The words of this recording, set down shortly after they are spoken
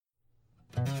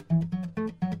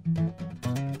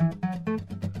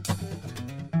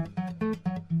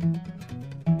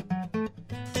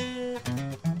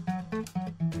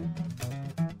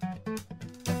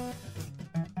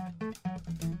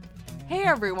Hey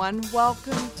everyone,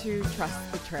 welcome to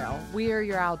Trust the Trail. We are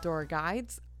your outdoor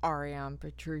guides, Ariane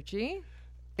Petrucci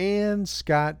and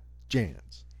Scott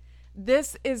Jans.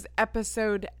 This is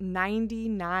episode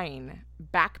 99,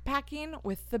 Backpacking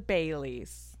with the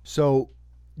Baileys. So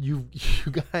you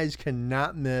guys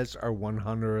cannot miss our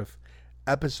 100th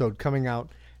episode coming out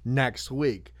next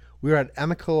week. We were at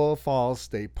Emekolo Falls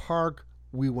State Park.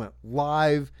 We went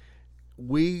live.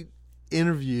 We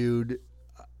interviewed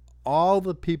all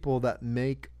the people that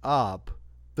make up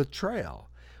the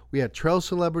trail. We had trail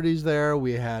celebrities there.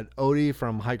 We had Odie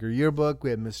from Hiker Yearbook.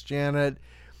 We had Miss Janet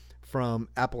from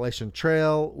Appalachian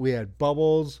Trail. We had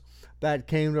Bubbles that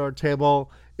came to our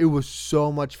table. It was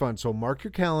so much fun. So mark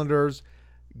your calendars,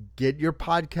 get your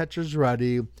podcatchers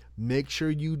ready. Make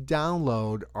sure you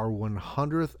download our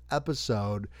 100th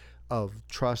episode of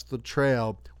Trust the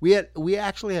Trail. We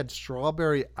actually had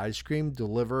strawberry ice cream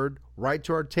delivered right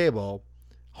to our table.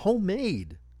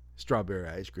 Homemade strawberry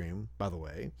ice cream, by the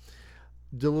way,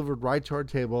 delivered right to our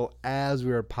table as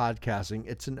we were podcasting.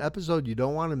 It's an episode you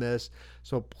don't want to miss.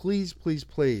 So please, please,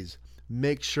 please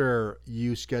make sure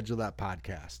you schedule that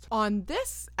podcast. On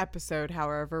this episode,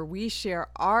 however, we share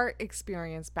our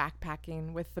experience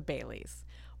backpacking with the Baileys.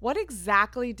 What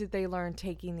exactly did they learn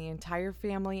taking the entire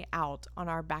family out on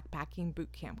our backpacking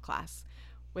boot camp class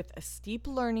with a steep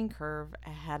learning curve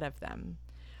ahead of them?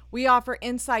 We offer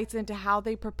insights into how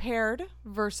they prepared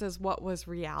versus what was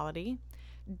reality.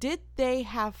 Did they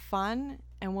have fun,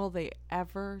 and will they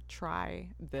ever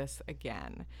try this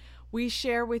again? We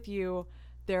share with you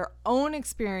their own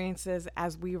experiences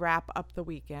as we wrap up the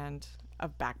weekend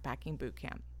of backpacking boot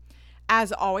camp.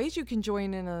 As always, you can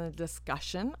join in a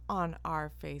discussion on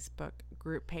our Facebook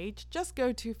group page. Just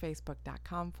go to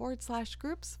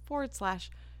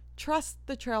facebook.com/groups/Trust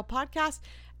the Trail Podcast.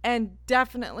 And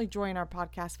definitely join our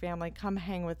podcast family. Come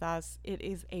hang with us. It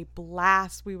is a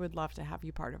blast. We would love to have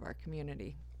you part of our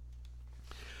community.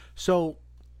 So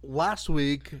last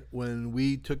week when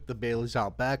we took the Baileys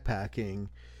out backpacking,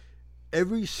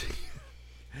 every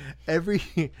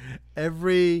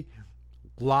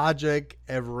logic,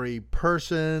 every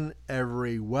person,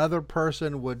 every weather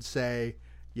person would say,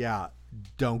 yeah,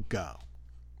 don't go.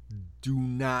 Do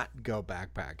not go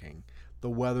backpacking. The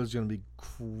weather's going to be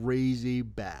crazy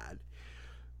bad.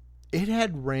 It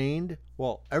had rained.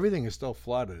 Well, everything is still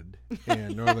flooded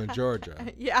in northern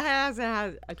Georgia. Yeah, it hasn't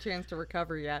had a chance to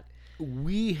recover yet.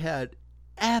 We had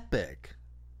epic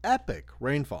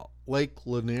rainfall. Lake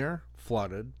Lanier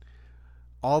flooded.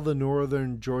 All the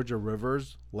northern Georgia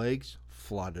rivers, lakes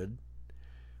flooded.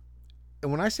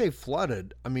 And when I say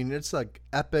flooded, I mean it's like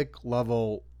epic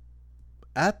level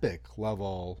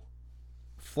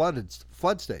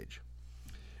flood stage.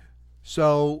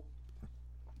 So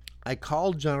I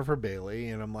called Jennifer Bailey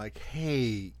and I'm like,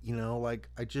 hey, we want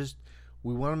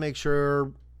to make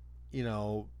sure,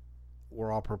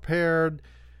 we're all prepared.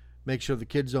 Make sure the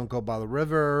kids don't go by the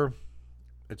river.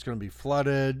 It's going to be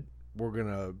flooded. We're going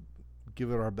to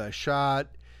give it our best shot.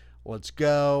 Let's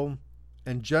go.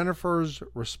 And Jennifer's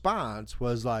response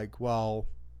was like, well,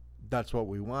 that's what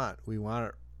we want. We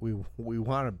want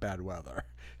bad weather.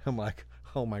 I'm like,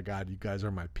 oh my God, you guys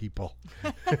are my people.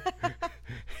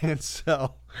 And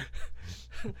so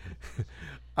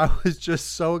I was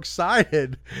just so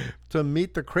excited to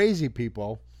meet the crazy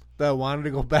people that wanted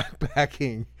to go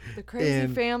backpacking. The crazy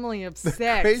family of six.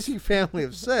 The crazy family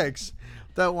of six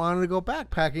that wanted to go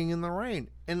backpacking in the rain.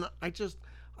 And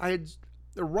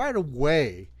right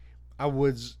away, I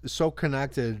was so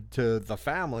connected to the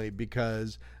family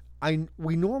because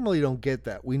we normally don't get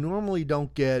that. We normally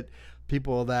don't get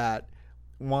people that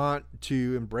want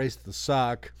to embrace the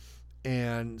suck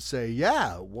and say,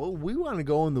 yeah, well, we want to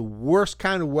go in the worst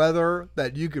kind of weather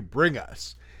that you could bring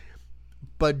us.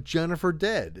 But Jennifer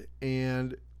did,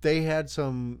 and they had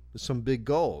some big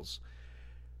goals.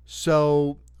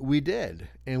 So we did,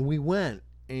 and we went.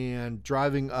 And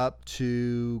driving up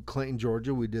to Clayton,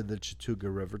 Georgia, we did the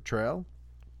Chattooga River Trail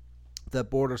that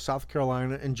borders South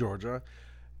Carolina and Georgia.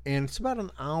 And it's about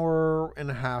an hour and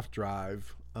a half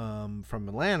drive from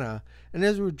Atlanta. And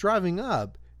as we were driving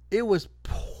up, it was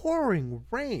pouring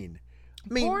rain.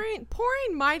 I mean,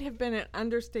 pouring might have been an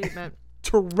understatement.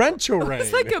 Torrential rain.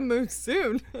 It's like a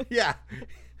monsoon. Yeah.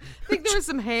 I think there was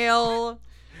some hail.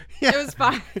 Yeah. It was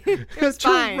fine. It was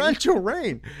fine. Torrential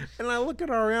rain. And I look at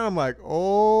Ariana, I'm like,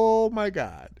 oh my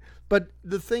God. But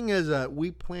the thing is,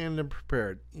 we planned and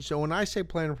prepared. So when I say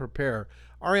plan and prepare,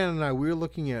 Ariana and I, we were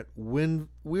looking at wind.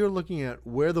 We were looking at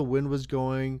where the wind was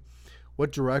going,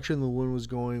 what direction the wind was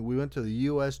going. We went to the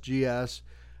USGS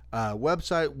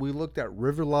website. We looked at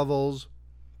river levels.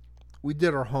 We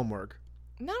did our homework.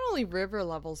 not only river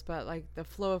levels, but like the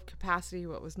flow of capacity,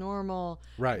 what was normal,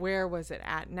 Right. where was it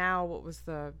at now, what was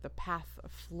the path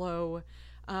of flow.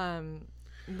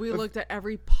 We looked at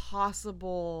every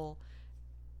possible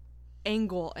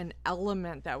angle and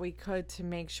element that we could to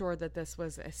make sure that this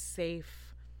was a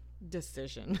safe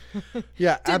decision.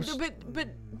 Yeah,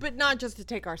 but not just to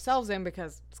take ourselves in,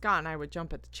 because Scott and I would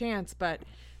jump at the chance, but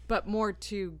more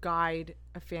to guide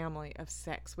a family of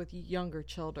 6 with younger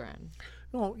children.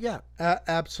 No, yeah,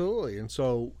 absolutely. And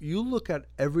so you look at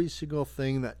every single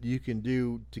thing that you can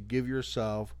do to give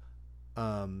yourself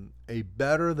a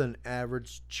better than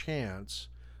average chance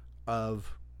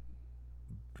of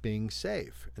being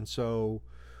safe. And so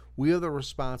we have the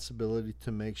responsibility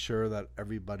to make sure that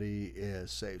everybody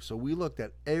is safe. So we looked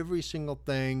at every single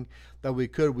thing that we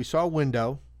could. We saw a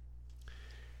window,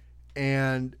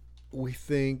 and we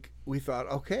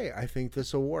thought, okay, I think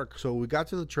this will work. So we got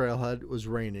to the trailhead. It was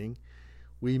raining.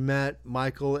 We met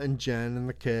Michael and Jen and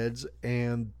the kids,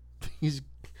 and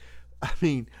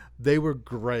they were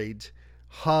great.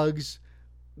 Hugs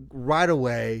right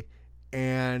away,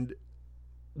 and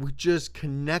we just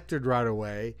connected right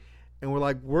away. And we're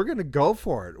like, we're gonna go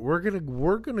for it. We're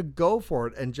gonna go for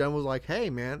it. And Jen was like, hey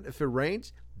man, if it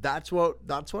rains, that's what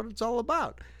it's all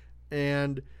about.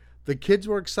 And the kids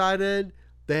were excited.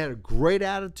 They had a great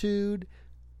attitude.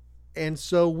 And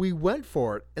so we went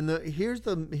for it. And here's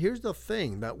the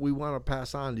thing that we want to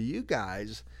pass on to you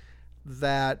guys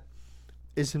that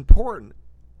is important.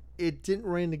 It didn't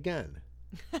rain again.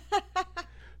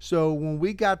 So when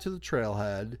we got to the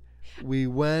trailhead, we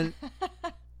went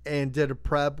and did a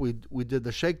prep. We did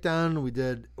the shakedown.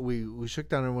 We shook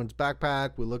down everyone's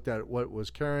backpack. We looked at what was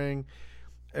carrying.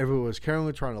 Everyone was carrying.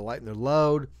 We were trying to lighten their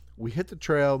load. We hit the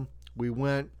trail. We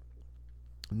went.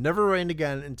 Never rained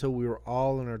again until we were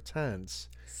all in our tents.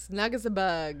 Snug as a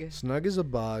bug. Snug as a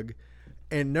bug.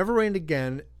 And never rained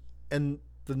again. And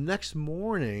the next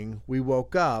morning, we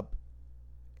woke up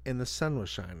and the sun was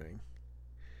shining.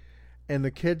 And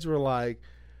the kids were like,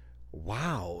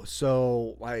 wow,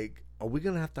 so like, are we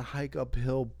going to have to hike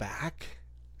uphill back?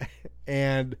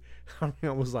 And I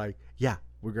was like, yeah,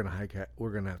 we're going to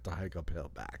have to hike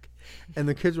uphill back. And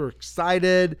the kids were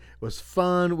excited. It was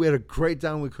fun. We had a great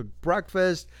time. We cooked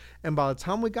breakfast. And by the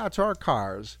time we got to our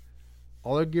cars,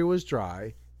 all our gear was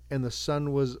dry and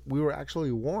we were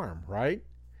actually warm, right?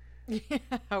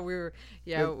 Yeah, we were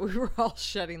all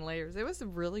shedding layers. It was a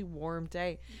really warm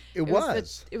day. It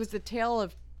was. It was the tale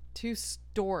of 2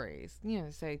 stories.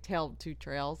 Say tale of 2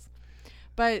 trails.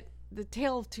 But the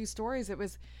tale of 2 stories, it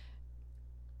was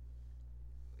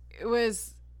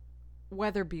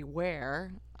weather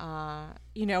beware.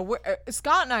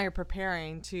 Scott and I are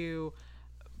preparing to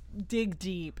dig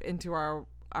deep into our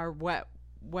wet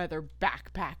weather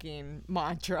backpacking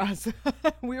mantras.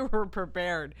 We were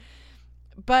prepared.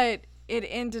 But it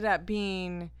ended up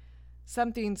being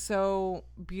something so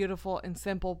beautiful and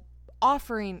simple,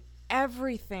 offering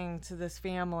everything to this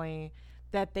family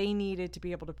that they needed to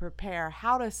be able to prepare,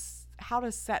 how to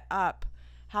set up,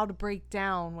 how to break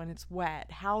down when it's wet,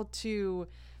 how to,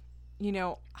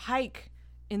 hike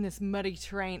in this muddy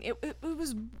terrain. It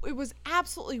was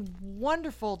absolutely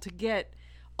wonderful to get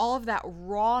all of that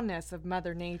rawness of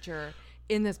Mother Nature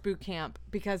in this boot camp,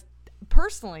 because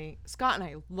personally, Scott and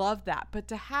I love that. But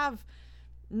to have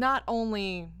not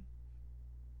only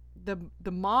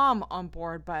the mom on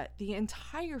board, but the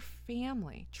entire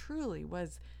family truly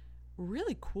was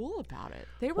really cool about it.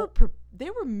 They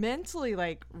were mentally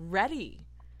like ready.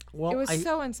 Well, it was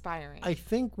so inspiring. I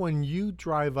think when you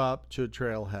drive up to a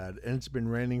trailhead and it's been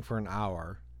raining for an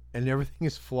hour and everything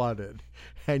is flooded,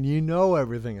 and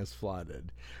everything is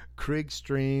flooded, creeks,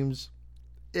 streams,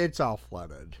 it's all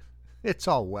flooded. It's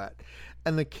all wet.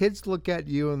 And the kids look at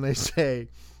you and they say,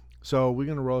 so are we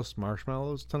going to roast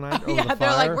marshmallows tonight over the fire?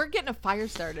 They're like, we're getting a fire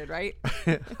started, right?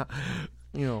 And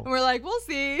we're like, we'll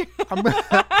see.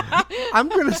 I'm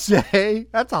going to say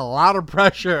that's a lot of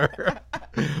pressure.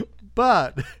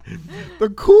 But the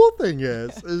cool thing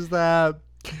is that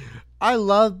I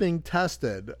love being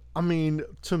tested. I mean,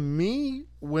 to me,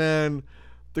 when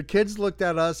the kids looked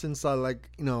at us and said, like,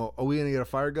 are we going to get a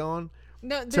fire going?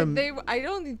 No, I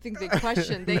don't even think they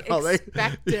questioned. They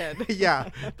expected. Yeah,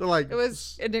 they're like, it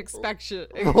was an inspection.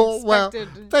 Well,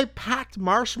 they packed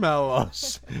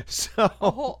marshmallows, so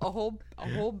a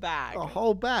whole bag. A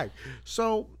whole bag.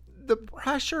 So the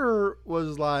pressure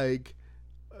was like,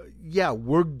 yeah,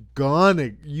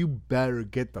 you better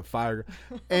get the fire.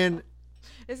 And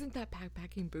isn't that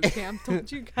backpacking boot camp?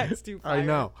 Don't you guys do fire? I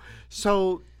know.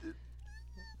 So,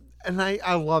 and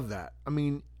I love that. I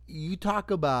mean, you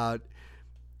talk about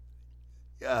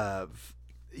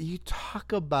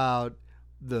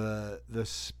the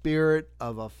spirit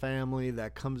of a family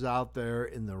that comes out there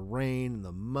in the rain and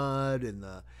the mud and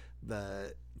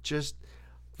the just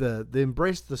the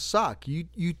embrace the suck.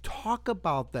 You talk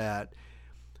about that,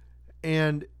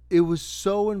 and it was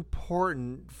so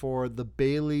important for the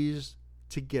Baileys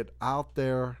to get out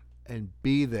there and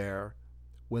be there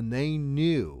when they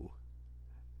knew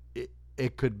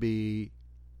it could be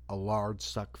a large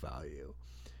suck value.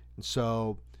 And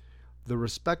so the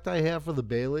respect I have for the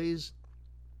Baileys,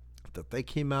 that they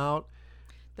came out.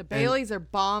 The Baileys are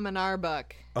bomb in our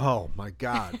book. Oh my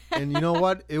God. And you know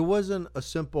what? It wasn't a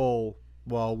simple,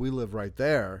 well, we live right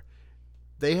there.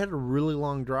 They had a really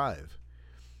long drive.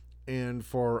 And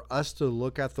for us to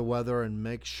look at the weather and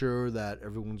make sure that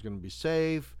everyone's going to be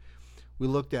safe, we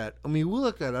looked at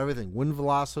everything. Wind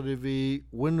velocity.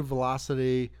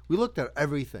 We looked at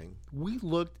everything. We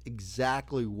looked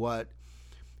exactly what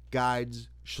guides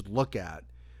should look at.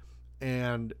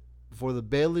 And for the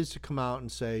Baileys to come out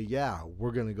and say, yeah,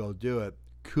 we're going to go do it,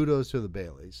 kudos to the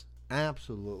Baileys.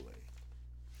 Absolutely.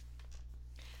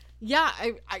 Yeah,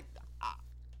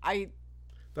 I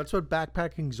That's what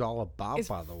backpacking's all about,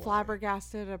 by the way. Is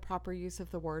flabbergasted a proper use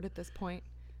of the word at this point?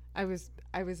 I was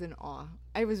in awe.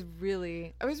 I was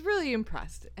really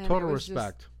impressed. And total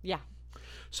respect. Yeah.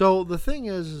 So the thing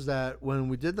is that when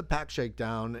we did the pack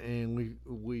shakedown and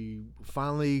we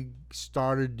finally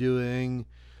started doing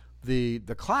the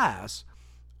class,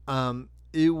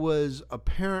 it was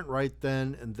apparent right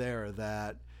then and there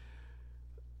that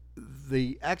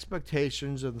the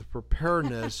expectations and the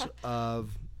preparedness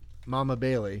of Mama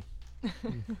Bailey.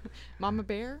 Mama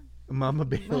Bear? Mama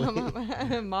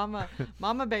Bailey.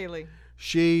 Mama Bailey.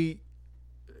 She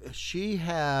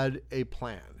had a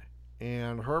plan.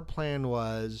 And her plan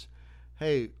was,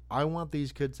 hey, I want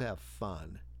these kids to have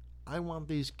fun. I want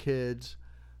these kids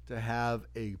to have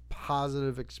a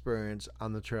positive experience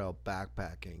on the trail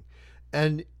backpacking.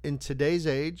 And in today's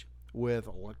age, with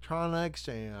electronics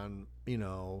and,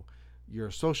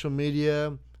 your social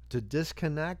media, to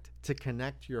disconnect, to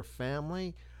connect your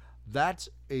family, that's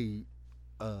a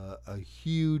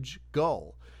huge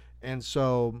goal. And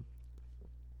so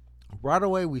right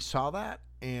away we saw that,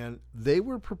 and they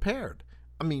were prepared.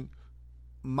 I mean,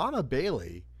 Mama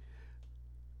Bailey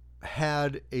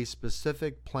had a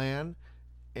specific plan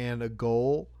and a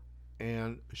goal,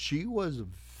 and she was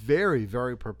very,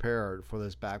 very prepared for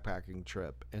this backpacking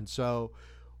trip. And so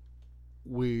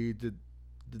we did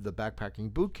the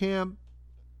backpacking boot camp.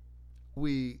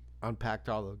 We unpacked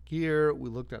all the gear. We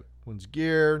looked at everyone's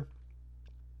gear.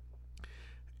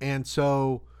 And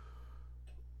so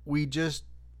we just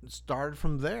started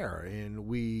from there, and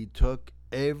we took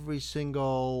every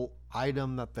single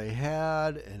item that they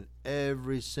had and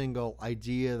every single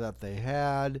idea that they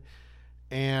had,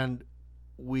 and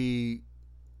we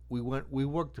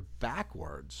worked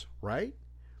backwards, right?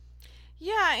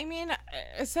 Yeah, I mean,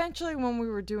 essentially when we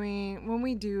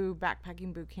do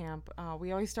backpacking boot camp,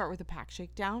 we always start with a pack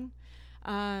shakedown,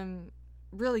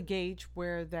 really gauge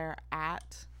where they're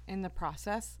at in the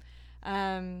process.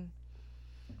 And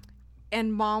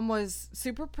Mom was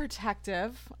super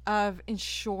protective of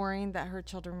ensuring that her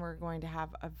children were going to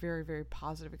have a very, very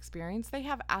positive experience. They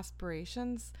have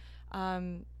aspirations.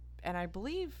 And I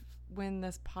believe when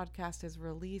this podcast is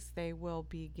released, they will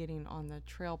be getting on the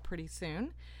trail pretty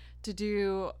soon to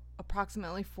do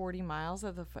approximately 40 miles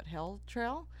of the Foothill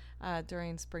Trail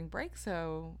during spring break.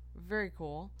 So very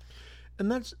cool.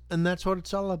 And that's what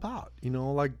it's all about.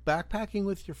 Like backpacking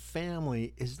with your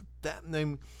family is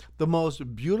the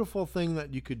most beautiful thing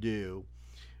that you could do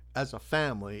as a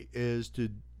family is to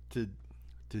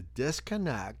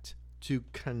disconnect, to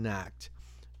connect.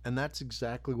 And that's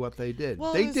exactly what they did.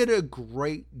 Well, they did a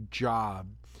great job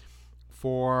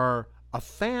for a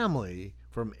family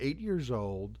from 8 years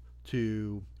old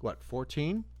to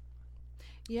 14?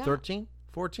 Yeah. 13?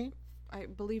 14? I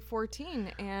believe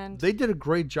 14, and they did a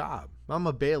great job.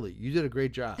 Mama Bailey, you did a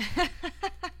great job.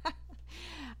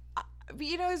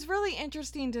 It's really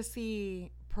interesting to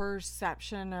see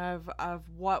perception of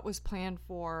what was planned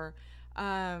for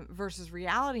versus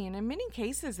reality, and in many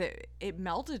cases it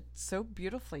melded so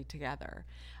beautifully together.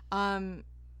 And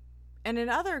in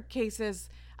other cases,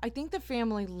 I think the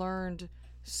family learned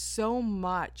so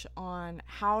much on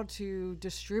how to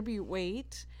distribute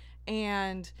weight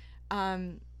and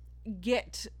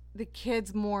get the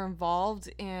kids more involved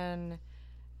in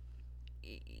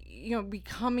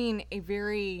becoming a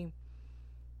very,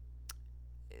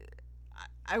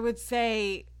 I would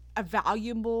say, a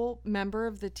valuable member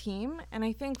of the team. And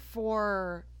I think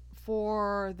for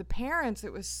the parents,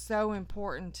 it was so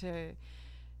important to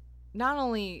not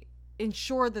only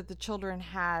ensure that the children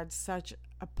had such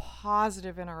a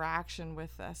positive interaction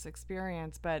with this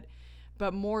experience, but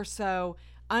more so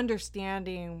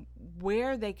understanding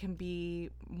where they can be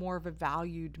more of a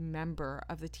valued member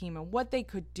of the team and what they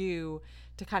could do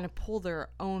to kind of pull their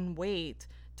own weight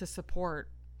to support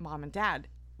mom and dad.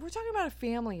 We're talking about a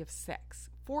family of 6,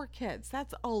 4 kids.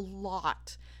 That's a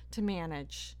lot to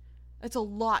manage. It's a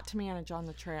lot to manage on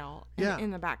the trail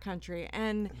in the backcountry.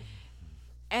 And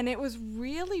it was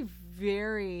really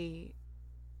very,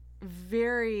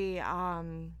 very, well,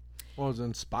 it was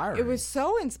inspiring. It was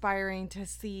so inspiring to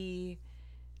see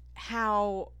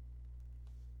how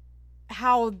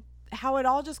it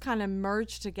all just kind of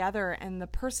merged together, and the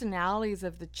personalities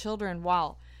of the children,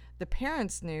 while the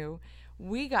parents knew,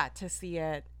 we got to see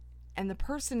it, and the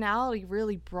personality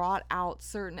really brought out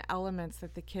certain elements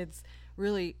that the kids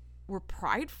really were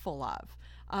prideful of.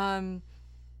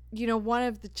 One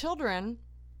of the children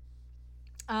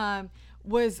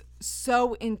was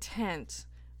so intent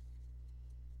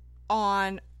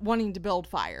on wanting to build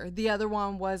fire. The other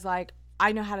one was like,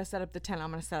 I know how to set up the tent.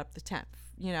 I'm going to set up the tent.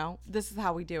 This is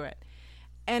how we do it.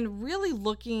 And really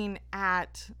looking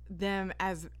at them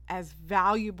as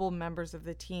valuable members of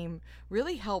the team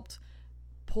really helped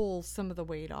pull some of the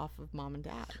weight off of mom and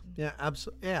dad. Yeah,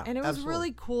 absolutely. Yeah, and it was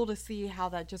really cool to see how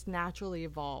that just naturally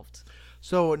evolved.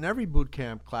 So in every boot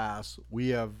camp class we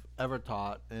have ever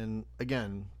taught, and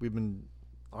again,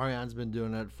 Ariane's been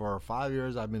doing it for 5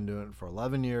 years. I've been doing it for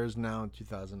 11 years now in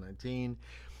 2019.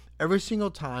 Every single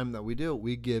time that we do it,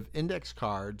 we give index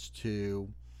cards to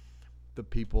the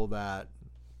people that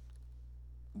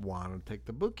want to take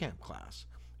the boot camp class.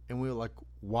 And we were like,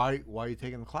 why are you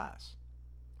taking the class?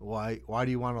 Why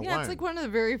do you want to learn? Yeah, it's like one of the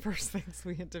very first things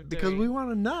we end up doing. Because we want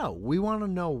to know. We want to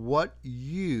know what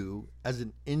you as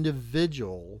an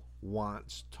individual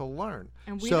wants to learn.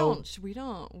 And we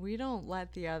don't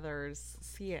let the others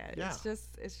see it. Yeah.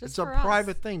 It's a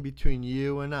private thing between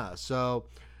you and us.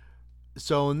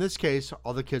 So in this case,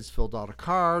 all the kids filled out a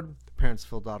card, the parents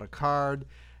filled out a card,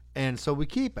 and so we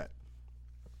keep it.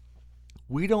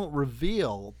 We don't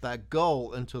reveal that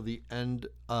goal until the end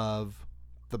of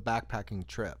the backpacking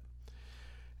trip.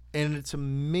 And it's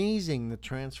amazing the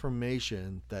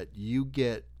transformation that you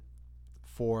get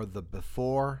for the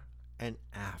before and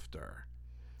after.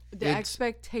 The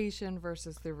expectation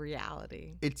versus the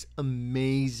reality. It's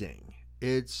amazing.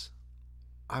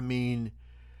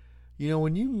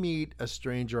 When you meet a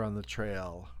stranger on the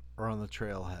trail or on the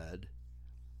trailhead,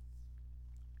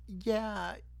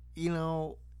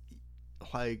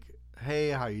 like, hey,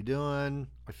 how you doing?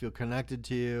 I feel connected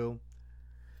to you.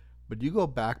 But you go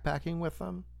backpacking with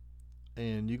them,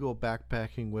 and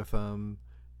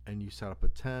you set up a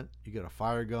tent, you get a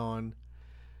fire going,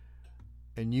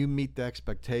 and you meet the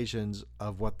expectations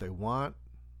of what they want,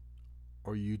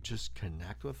 or you just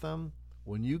connect with them.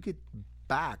 When you get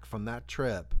back from that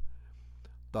trip,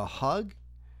 the hug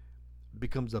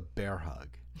becomes a bear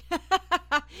hug.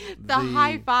 The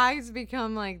high fives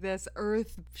become like this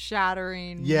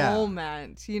earth-shattering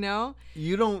moment,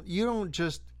 You don't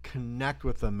just connect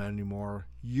with them anymore.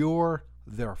 You're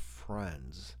their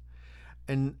friends.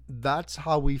 And that's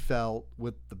how we felt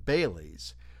with the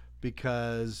Baileys,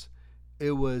 because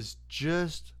it was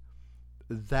just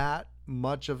that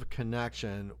much of a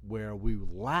connection where we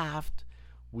laughed,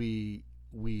 we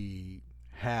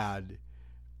had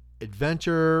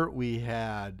adventure, we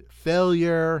had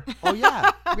failure. Oh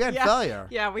yeah, we had failure.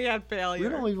 Yeah, we had failure. We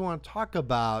don't even want to talk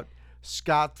about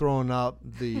Scott throwing up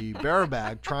the bear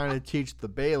bag, trying to teach the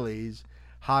Baileys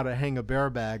how to hang a bear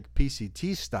bag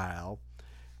PCT style.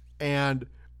 And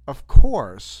of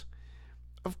course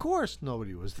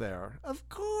nobody was there. Of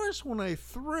course, when I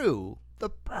threw the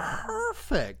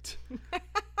perfect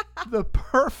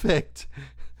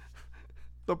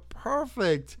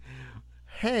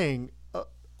hang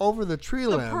over the tree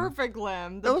limb. The perfect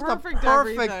limb. That was the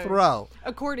perfect throw.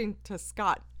 According to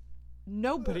Scott,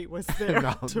 nobody was there.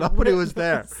 No, nobody was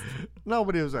there.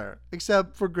 Nobody was there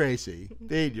except for Gracie,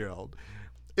 the 8-year-old.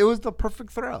 It was the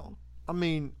perfect throw.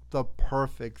 The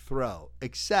perfect throw.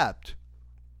 Except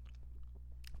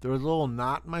there was a little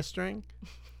knot in my string,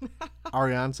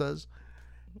 Ariane says,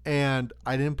 and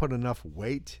I didn't put enough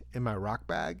weight in my rock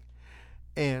bag.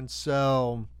 And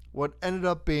so what ended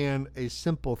up being a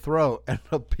simple throw ended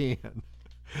up being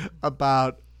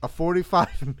about a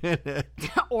 45-minute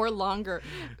or longer.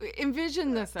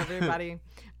 Envision this, everybody.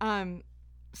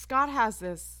 Scott has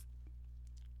this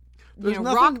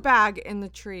rock bag in the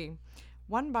tree,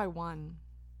 one by one.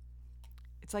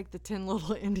 It's like the 10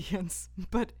 Little Indians,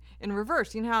 but in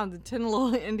reverse. You know how the 10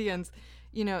 Little Indians,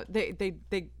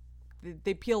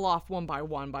 they peel off one by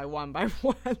one by one by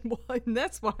one. Well, in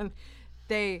this one,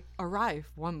 they arrive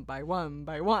one by one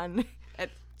by one at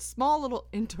small little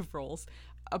intervals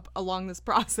along this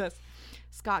process.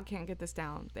 Scott can't get this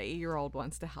down. The 8-year-old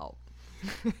wants to help.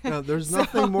 Now, there's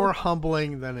nothing more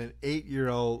humbling than an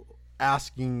 8-year-old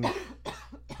asking,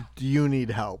 do you need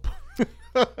help?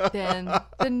 Then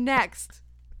the next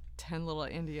 10 little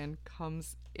Indian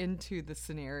comes into the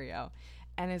scenario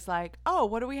and is like, oh,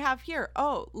 what do we have here?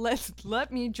 Oh,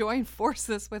 let me join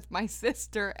forces with my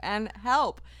sister and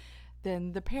help.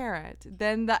 Then the parent,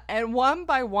 and one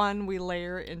by one we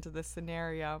layer into the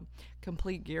scenario.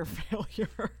 Complete gear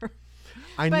failure.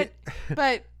 But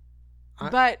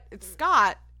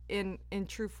Scott in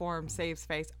true form saves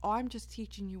face. Oh, I'm just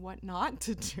teaching you what not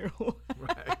to do.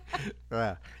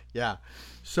 Right. Yeah.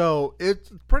 So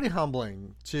it's pretty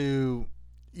humbling to,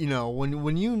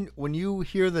 when you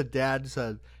hear the dad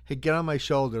said, "Hey, get on my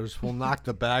shoulders. We'll knock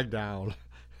the bag down."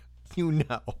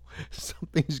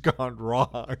 Something's gone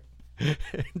wrong.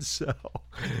 And so,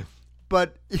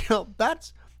 but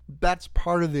that's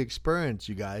part of the experience,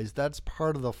 you guys. That's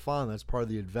part of the fun. That's part of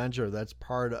the adventure. That's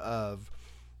part of,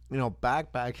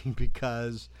 backpacking,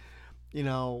 because,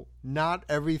 not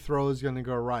every throw is going to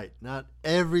go right. Not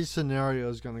every scenario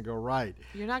is going to go right.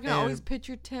 You're not going to always pitch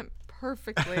your tent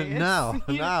perfectly. No,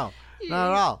 not at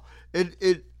all.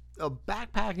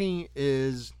 Backpacking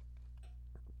is,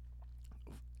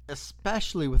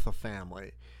 especially with a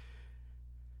family,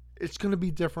 it's going to be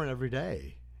different every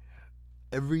day.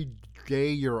 Every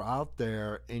day you're out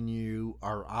there and you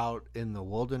are out in the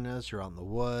wilderness, you're out in the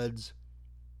woods.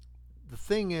 The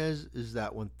thing is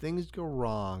that when things go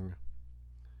wrong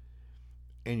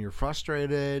and you're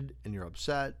frustrated and you're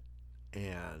upset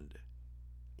and,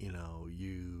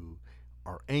 you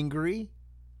are angry.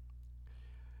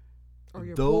 Or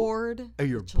you're bored. Or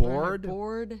you're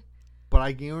bored. But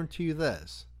I guarantee you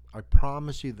this. I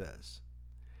promise you this.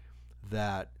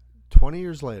 That 20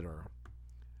 years later,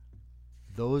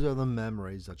 those are the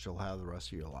memories that you'll have the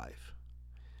rest of your life.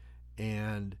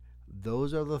 And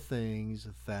those are the things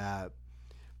that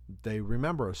they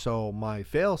remember. So my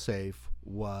fail-safe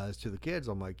was to the kids.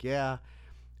 I'm like, yeah,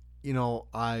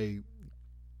 I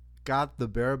got the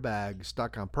bear bag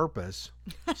stuck on purpose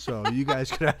so you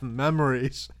guys could have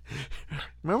memories.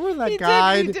 Remember that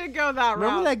guy? He did go that route.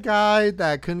 Remember that guy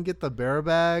that couldn't get the bear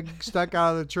bag stuck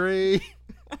out of the tree?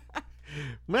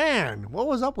 Man, what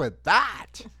was up with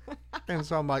that? And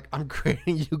so I'm like, I'm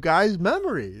creating you guys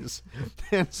memories.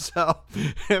 And so,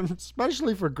 and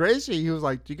especially for Gracie, he was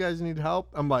like, do you guys need help?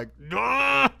 I'm like,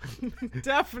 nah.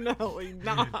 Definitely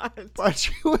not. But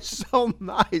she was so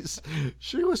nice.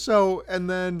 She was so, and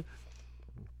then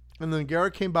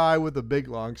Garrett came by with a big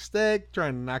long stick,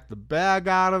 trying to knock the bag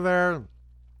out of there.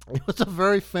 It was a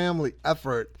very family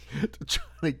effort to try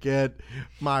to get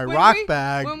my rock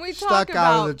bag stuck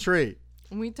out of the tree.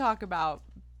 When we talk about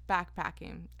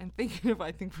backpacking and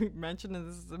I think we mentioned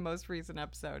this is the most recent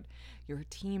episode, you're a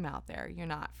team out there. You're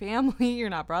not family, you're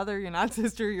not brother, you're not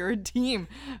sister, you're a team.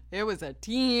 It was a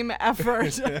team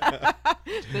effort.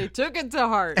 They took it to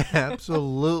heart.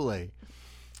 Absolutely.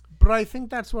 But I think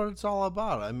that's what it's all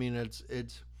about. I mean, it's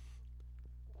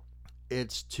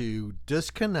to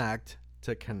disconnect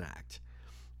to connect.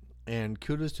 And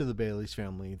kudos to the Bailey's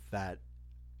family that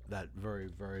very,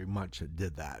 very much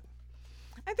did that.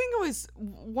 I think it was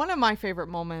one of my favorite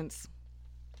moments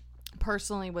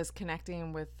personally was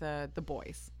connecting with the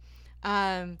boys.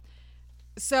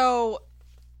 So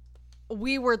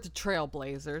we were the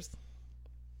trailblazers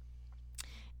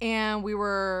and we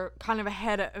were kind of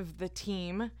ahead of the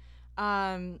team,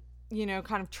 kind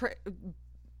of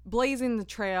blazing the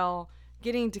trail,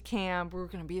 getting to camp. We were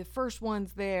going to be the first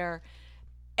ones there.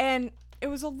 And it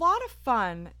was a lot of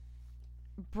fun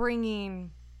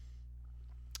bringing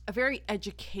a very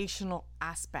educational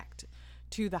aspect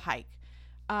to the hike.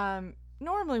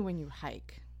 Normally when you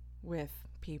hike with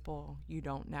people you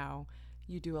don't know,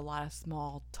 you do a lot of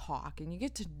small talk and you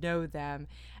get to know them.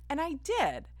 And I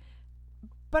did.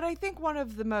 But I think one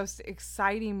of the most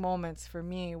exciting moments for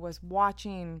me was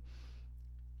watching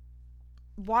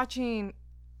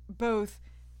both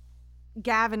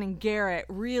Gavin and Garrett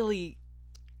really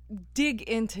dig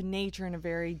into nature in a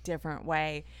very different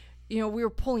way. We were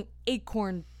pulling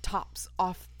acorn tops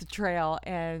off the trail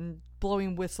and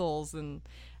blowing whistles and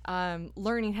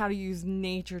learning how to use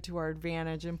nature to our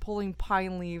advantage and pulling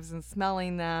pine leaves and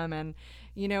smelling them and,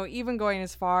 even going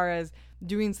as far as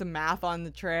doing some math on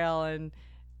the trail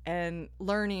and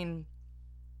learning,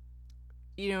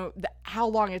 how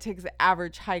long it takes the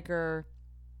average hiker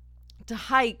to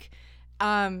hike,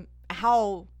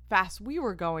 how fast we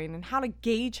were going and how to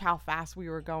gauge how fast we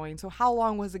were going. So how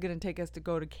long was it going to take us to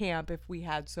go to camp if we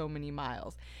had so many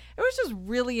miles? It was just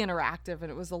really interactive, and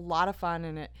it was a lot of fun,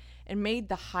 and it made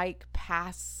the hike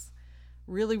pass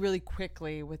really, really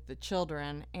quickly with the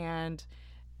children. And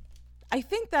I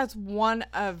think that's one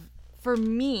of, for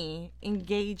me,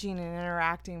 engaging and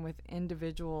interacting with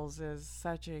individuals is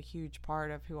such a huge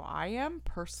part of who I am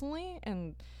personally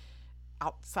and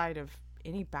outside of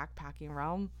any backpacking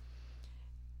realm.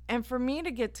 And for me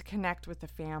to get to connect with the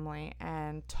family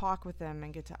and talk with them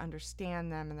and get to understand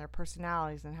them and their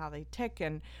personalities and how they tick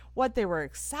and what they were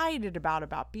excited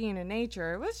about being in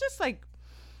nature, it was just like,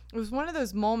 it was one of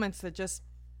those moments that just,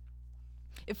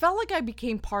 it felt like I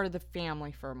became part of the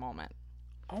family for a moment.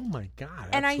 Oh my God,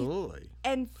 And absolutely.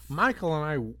 Michael and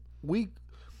I, we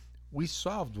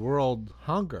solved world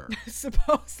hunger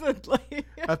supposedly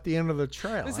at the end of the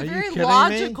trail. It was Are a you very kidding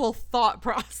logical me? thought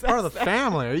process. Part of the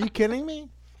family. Are you kidding me?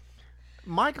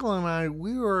 Michael and I,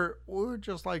 we were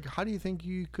just like, how do you think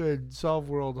you could solve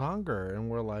world hunger? And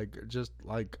we're like,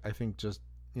 I think just,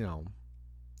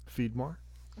 feed more.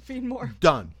 Feed more.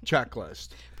 Done. Checklist.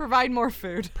 Provide more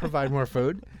food. Provide more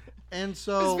food. And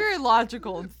so it was very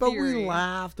logical in but theory. we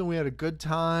laughed and we had a good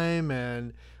time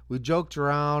and we joked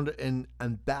around, and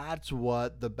that's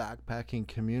what the backpacking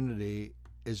community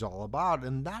is all about,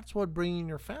 and that's what bringing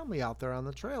your family out there on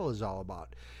the trail is all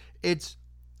about. It's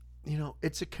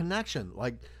it's a connection.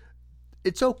 Like,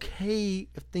 it's okay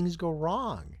if things go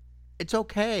wrong. It's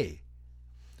okay.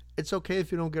 It's okay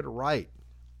if you don't get it right.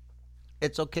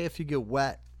 It's okay if you get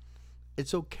wet.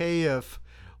 It's okay if,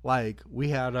 like, we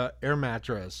had a air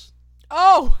mattress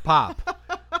pop,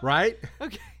 right?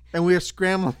 Okay. And we were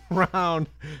scrambling around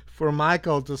for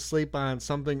Michael to sleep on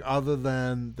something other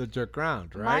than the dirt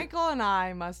ground, right? Michael and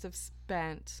I must have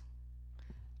spent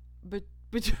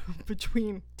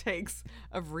between takes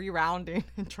of rerounding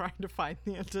and trying to find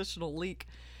the additional leak,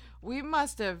 we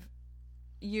must have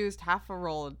used half a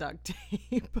roll of duct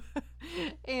tape.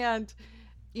 And,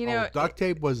 duct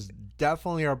tape was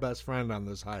definitely our best friend on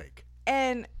this hike.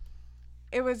 And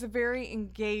it was a very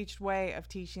engaged way of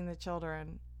teaching the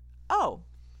children,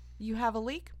 you have a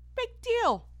leak? Big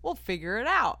deal. We'll figure it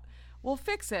out. We'll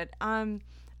fix it. And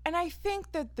I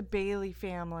think that the Bailey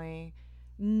family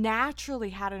naturally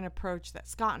had an approach that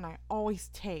Scott and I always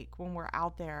take when we're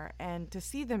out there, and to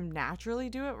see them naturally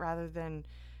do it rather than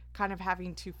kind of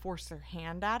having to force their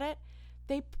hand at it,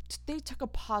 they took a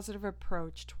positive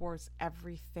approach towards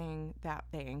everything that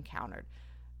they encountered.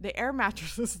 The air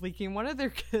mattress is leaking. One of their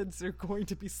kids are going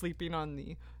to be sleeping on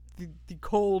the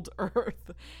cold earth.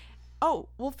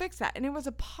 We'll fix that. And it was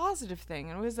a positive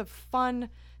thing. And it was a fun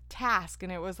task.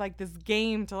 And it was like this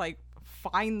game to like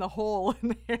find the hole in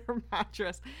the air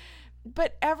mattress.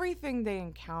 But everything they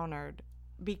encountered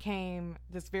became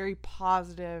this very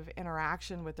positive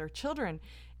interaction with their children,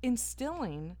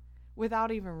 instilling,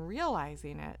 without even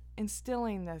realizing it,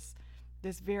 instilling this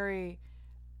very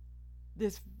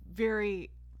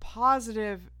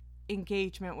positive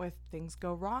engagement with things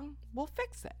go wrong, we'll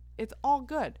fix it. It's all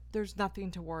good. There's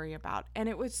nothing to worry about. And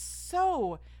it was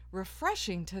so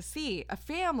refreshing to see a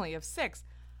family of 6.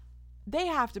 They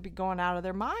have to be going out of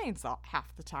their minds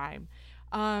half the time.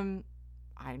 I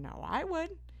know I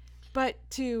would. But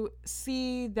to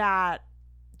see that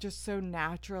just so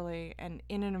naturally and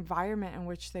in an environment in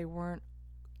which they weren't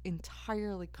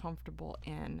entirely comfortable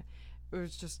in, it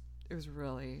was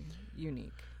really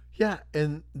unique. Yeah,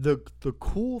 and the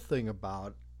cool thing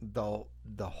about the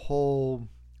whole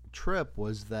trip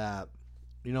was that,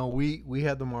 we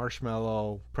had the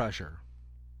marshmallow pressure,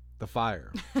 the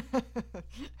fire.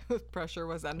 Pressure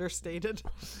was understated.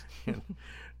 And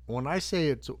when I say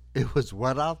it was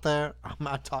wet out there, I'm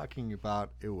not talking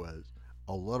about it was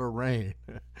a little rain.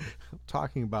 I'm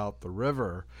talking about the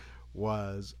river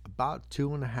was about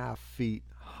 2.5 feet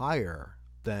higher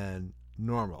than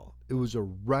normal. It was a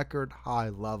record high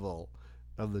level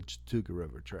of the Chattooga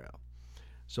River Trail.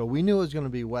 So we knew it was going to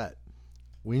be wet.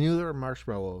 We knew there were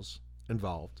marshmallows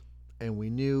involved, and we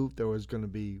knew there was going to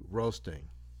be roasting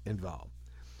involved.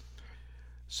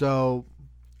 So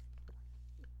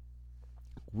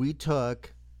we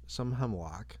took some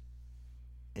hemlock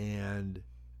and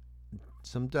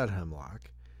some dead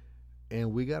hemlock,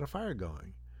 and we got a fire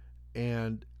going.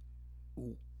 And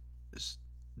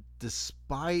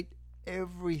despite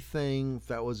everything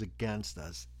that was against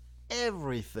us,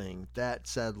 everything that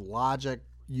said logic,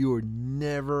 you are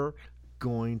never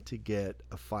going to get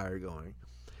a fire going,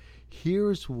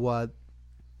 here's what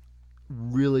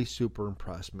really super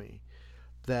impressed me.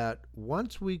 That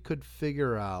once we could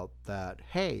figure out that,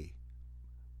 hey,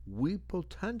 we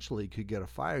potentially could get a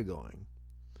fire going,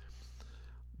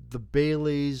 the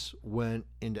Baileys went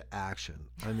into action.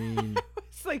 I mean,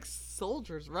 it's like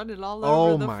soldiers running all oh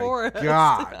over the my forest.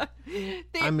 God.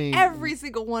 Every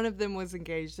single one of them was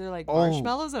engaged. They're like,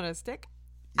 marshmallows on a stick?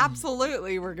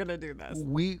 Absolutely, we're going to do this.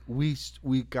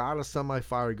 We got a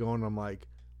semi-fire going. I'm like,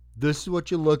 this is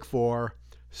what you look for.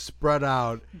 Spread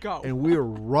out. Go. And we're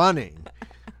running.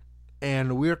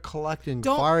 And we're collecting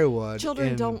firewood.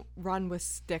 Children don't run with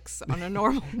sticks on a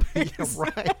normal basis.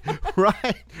 Yeah,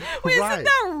 right. Wait, isn't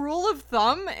that a rule of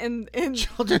thumb? And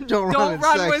children don't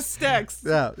run with sticks.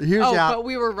 Yeah, but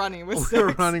we were running with sticks. We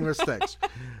were running with sticks.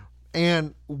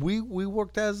 And we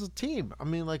worked as a team. I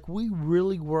mean, like, we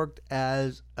really worked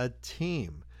as a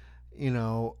team. We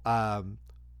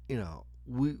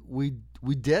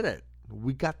did it.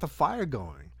 We got the fire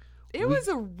going. It was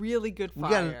a really good fire. We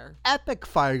got an epic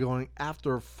fire going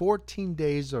after 14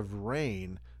 days of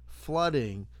rain,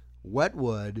 flooding, wet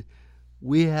wood.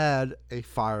 We had a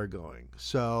fire going.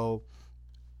 So,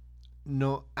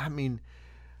 no, I mean,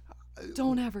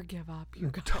 don't ever give up. You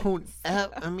guys.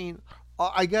 I mean,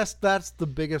 I guess that's the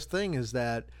biggest thing is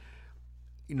that,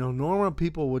 normal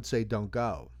people would say don't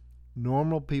go.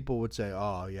 Normal people would say,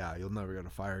 oh, yeah, you'll never get a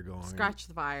fire going. Scratch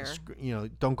the fire.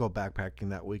 Don't go backpacking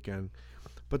that weekend.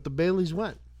 But the Baileys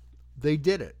went. They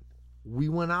did it. We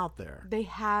went out there. They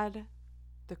had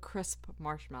the crisp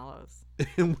marshmallows.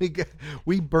 And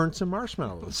we burnt some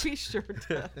marshmallows. We sure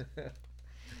did.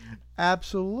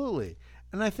 Absolutely.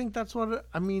 And I think that's what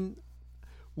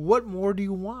what more do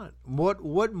you want?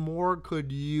 What more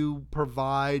could you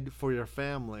provide for your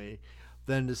family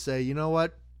than to say, you know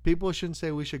what? People shouldn't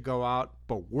say we should go out,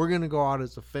 but we're going to go out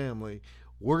as a family.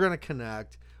 We're going to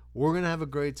connect. We're going to have a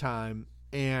great time.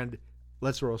 And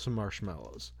let's roll some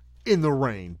marshmallows. In the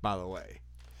rain, by the way.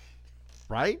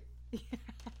 Right? Yeah.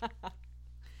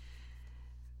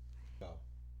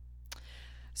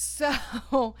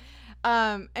 So,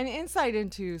 an insight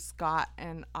into Scott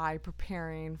and I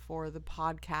preparing for the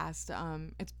podcast.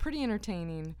 It's pretty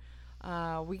entertaining.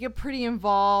 We get pretty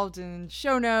involved in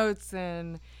show notes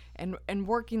and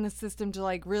working the system to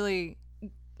like really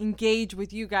engage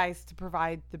with you guys to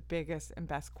provide the biggest and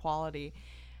best quality.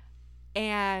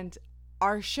 And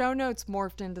our show notes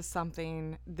morphed into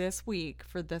something this week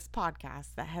for this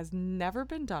podcast that has never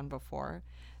been done before.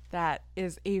 That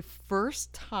is a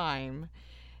first time.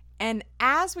 And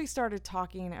as we started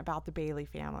talking about the Bailey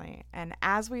family and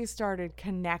as we started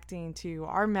connecting to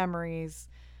our memories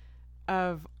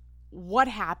of what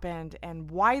happened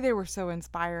and why they were so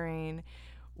inspiring,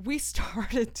 we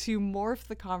started to morph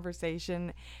the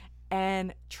conversation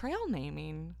and trail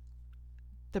naming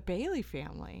the Bailey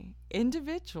family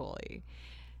individually.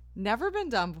 Never been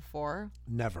done before.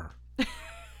 Never.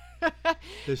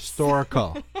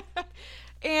 Historical.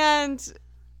 And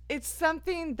it's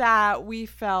something that we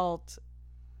felt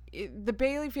the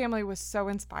Bailey family was so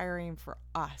inspiring for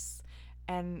us.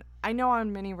 And I know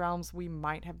on many realms we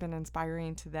might have been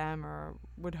inspiring to them or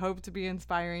would hope to be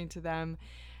inspiring to them.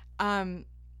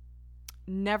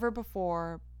 Never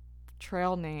before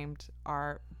trail named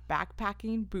our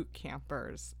backpacking boot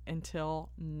campers until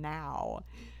now.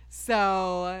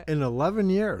 So in 11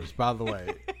 years, by the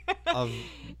way,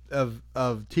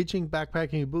 of teaching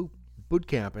backpacking boot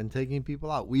camp and taking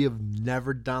people out, we have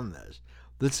never done this.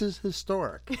 This is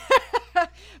historic.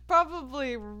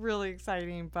 Probably really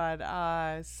exciting, but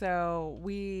so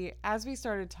as we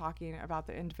started talking about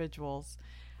the individuals,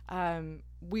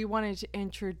 we wanted to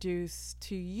introduce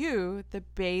to you the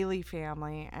Bailey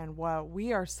family and what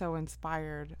we are so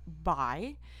inspired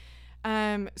by.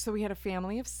 So we had a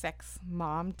family of 6,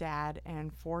 mom, dad,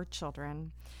 and 4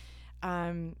 children.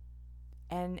 And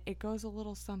it goes a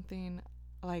little something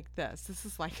like this. This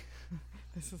is like,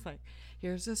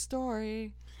 here's a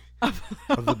story of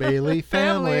the Bailey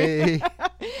family.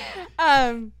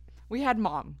 We had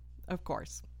mom, of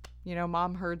course.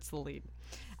 Mom herds the lead.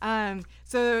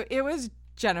 So it was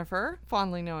Jennifer,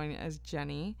 fondly known as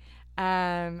Jenny.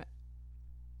 Scott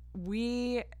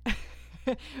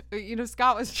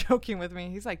was joking with me.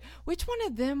 He's like, which one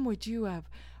of them would you have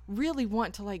really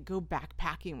want to like go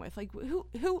backpacking with? Like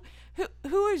who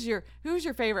is your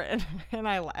favorite? And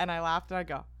I laughed and I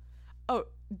go, oh,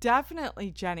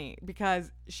 definitely Jenny,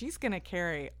 because she's going to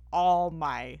carry all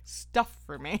my stuff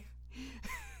for me.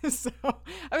 So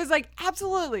I was like,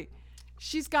 absolutely.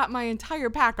 She's got my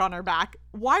entire pack on her back.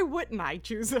 Why wouldn't I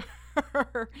choose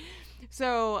her?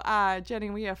 So, Jenny,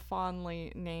 we have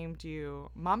fondly named you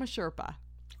Mama Sherpa.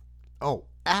 Oh,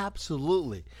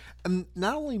 absolutely. And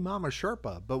not only Mama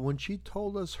Sherpa, but when she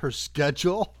told us her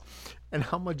schedule and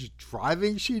how much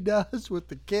driving she does with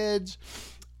the kids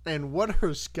and what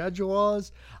her schedule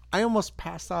was, I almost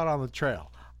passed out on the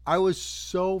trail. I was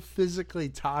so physically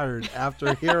tired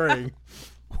after hearing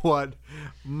what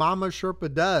Mama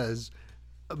Sherpa does.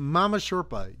 Mama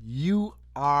Sherpa, you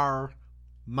are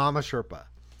Mama Sherpa.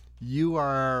 You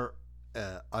are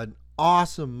an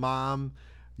awesome mom.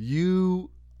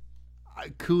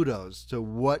 Kudos to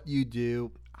what you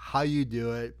do, how you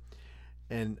do it,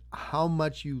 and how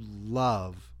much you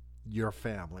love your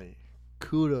family.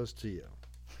 Kudos to you.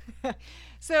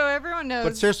 So everyone knows.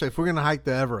 But seriously, if we're gonna hike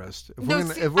the Everest, we're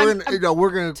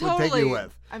gonna totally, take you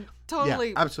with. I'm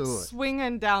totally absolutely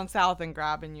swinging down south and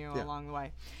grabbing you along the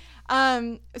way.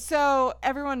 So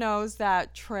everyone knows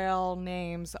that trail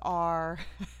names are,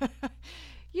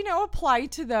 apply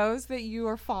to those that you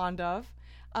are fond of,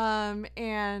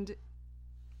 and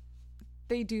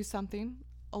they do something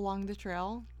along the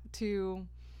trail to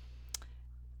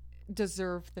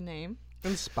deserve the name.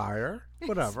 Inspire,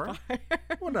 whatever.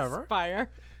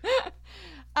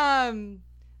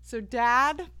 So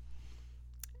Dad,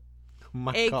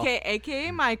 Michael.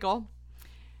 aka Michael,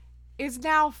 is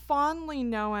now fondly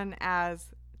known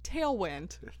as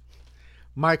Tailwind.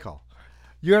 Michael,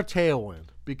 you're Tailwind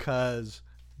because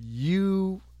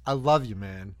I love you,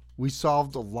 man. We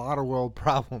solved a lot of world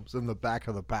problems in the back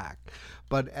of the pack.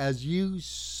 But as you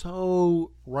so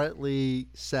rightly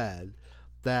said,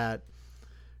 that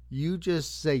you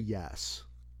just say yes.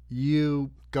 You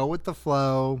go with the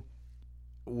flow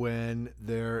when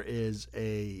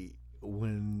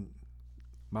when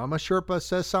Mama Sherpa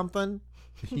says something,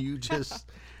 you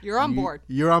just you're on board.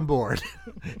 You're on board.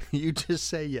 You just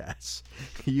say yes.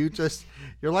 You're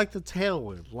like the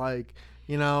Tailwind. Like,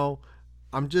 it's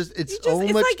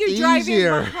almost like you're easier.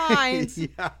 Driving behind.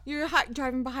 Yeah. You're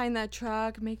driving behind that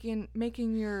truck, making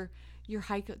your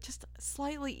hike just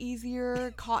slightly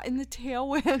easier, caught in the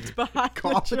tailwind behind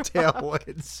Caught the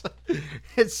tailwinds.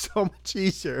 It's so much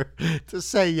easier to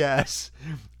say yes.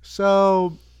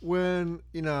 So when,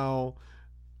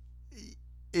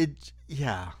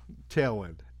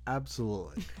 tailwind.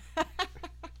 Absolutely.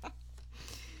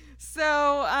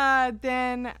 So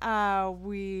then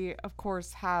we, of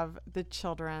course, have the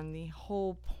children. The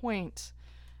whole point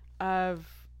of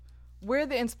where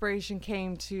the inspiration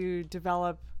came to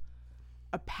develop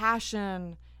a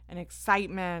passion and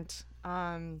excitement. We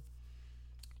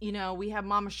have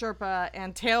Mama Sherpa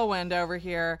and Tailwind over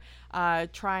here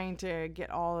trying to get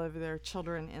all of their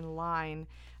children in line.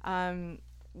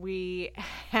 We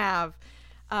have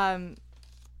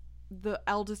the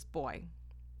eldest boy,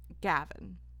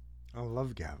 Gavin. I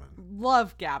love Gavin.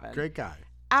 Love Gavin. Great guy.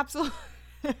 Absolutely.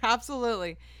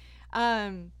 Absolutely.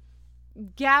 Gavin,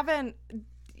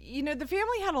 the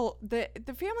family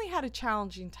had a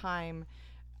challenging time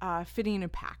fitting a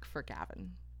pack for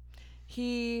Gavin.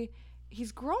 He's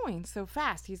growing so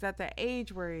fast. He's at the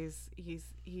age where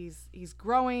he's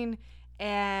growing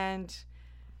and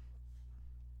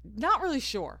not really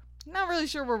sure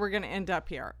where we're going to end up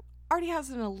here. Already has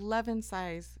an 11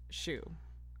 size shoe.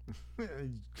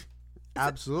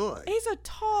 Absolutely. He's a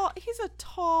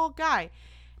tall guy.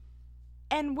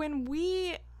 And when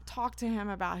we talked to him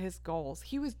about his goals,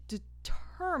 he was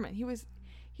determined. He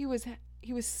was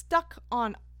stuck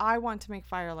on, I want to make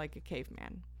fire like a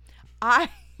caveman.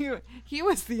 He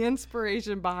was the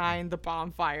inspiration behind the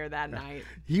bonfire that night.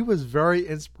 He was very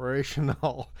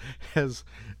inspirational as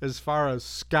far as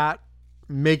Scott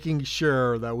making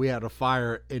sure that we had a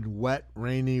fire in wet,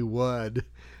 rainy wood.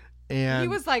 And he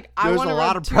was like, I want to a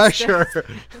lot of pressure.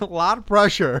 A lot of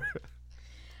pressure.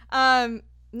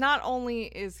 Not only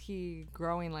is he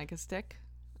growing like a stick,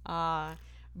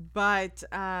 but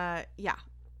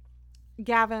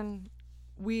Gavin,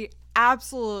 we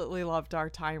absolutely loved our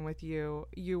time with you.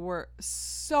 You were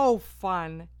so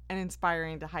fun and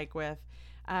inspiring to hike with.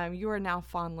 You are now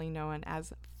fondly known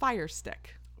as Fire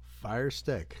Stick. Fire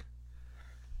Stick.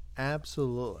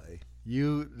 Absolutely.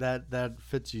 That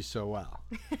fits you so well.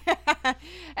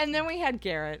 And then we had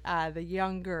Garrett, the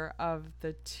younger of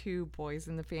the two boys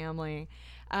in the family.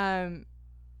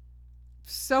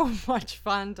 So much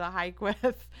fun to hike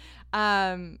with.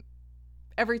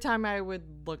 Every time I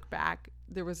would look back,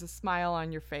 there was a smile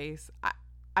on your face.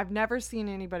 I've never seen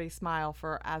anybody smile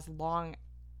for as long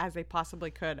as they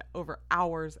possibly could over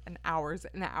hours and hours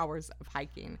and hours of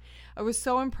hiking. I was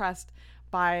so impressed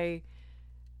by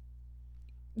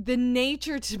the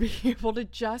nature to be able to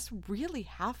just really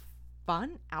have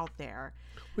fun out there.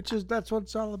 That's what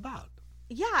it's all about.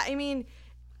 Yeah, I mean,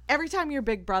 every time your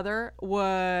big brother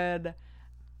would,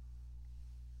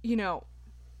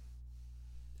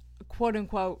 quote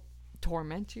unquote,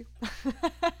 torment you.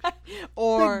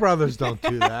 Or big brothers don't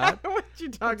do that. What you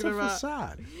talking about? It's a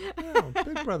facade. No,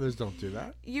 big brothers don't do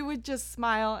that. You would just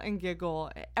smile and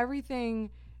giggle.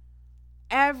 Everything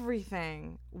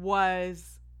everything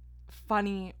was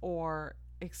funny or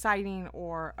exciting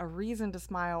or a reason to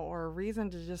smile or a reason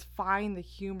to just find the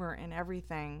humor in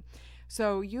everything.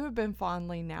 So you have been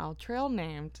fondly now trail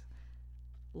named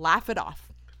Laugh It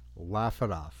Off. Laugh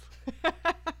it off.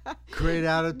 Great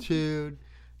attitude.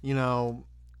 You know,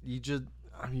 you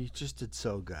just did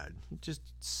so good.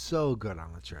 Just so good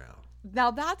on the trail.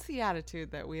 Now that's the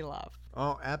attitude that we love.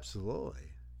 Oh,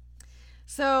 absolutely.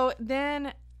 So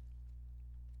then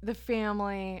the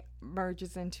family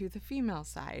merges into the female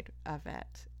side of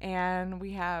it. And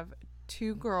we have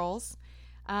 2 girls.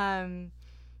 And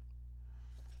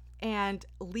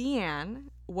Leanne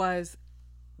was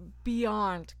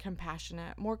beyond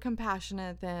compassionate, more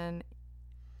compassionate than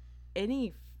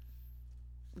any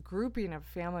grouping of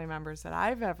family members that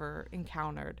I've ever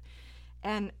encountered.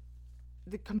 And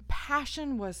the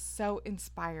compassion was so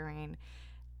inspiring.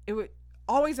 It was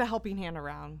always a helping hand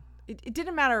around. It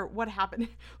didn't matter what happened. It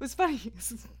was funny.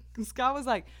 Scott was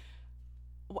like,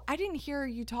 well, I didn't hear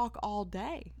you talk all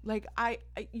day. Like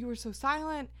you were so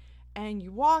silent and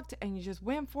you walked and you just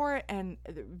went for it and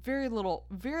very little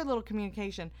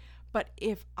communication. But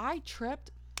if I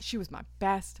tripped, she was my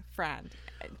best friend.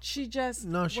 She just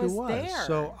was there.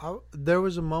 So there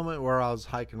was a moment where I was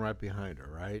hiking right behind her,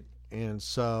 right? And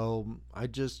so I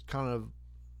just kind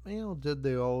of, did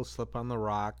the old slip on the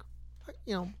rock,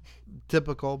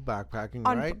 typical backpacking,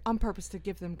 right? On purpose to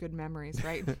give them good memories,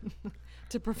 right?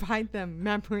 To provide them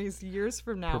memories years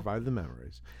from now. Provide the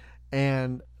memories.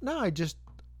 And no, I just,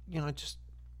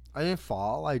 I didn't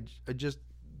fall. I just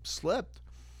slipped.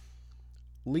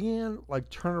 Leanne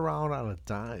turned around on a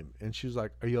dime and she was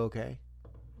like, "Are you okay?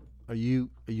 Are you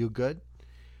good?"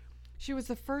 She was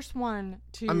the first one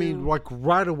to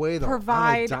right away though,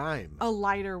 provide on a dime. A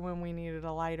lighter when we needed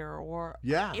a lighter, or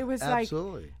it was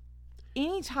absolutely. Like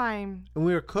anytime and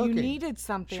we were cooking, you needed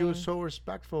something. She was so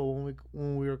respectful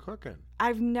when we were cooking.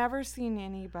 I've never seen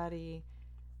anybody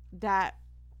that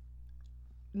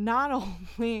not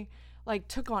only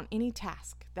took on any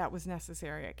task that was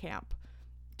necessary at camp,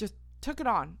 just took it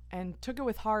on and took it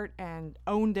with heart and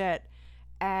owned it,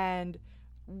 and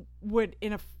would,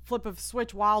 in a flip of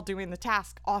switch while doing the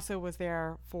task, also was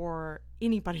there for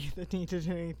anybody that needed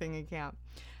anything in camp.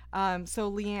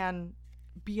 So Leanne,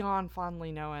 beyond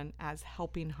fondly known as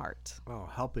Helping Heart. Oh,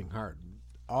 Helping Heart.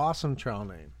 Awesome trail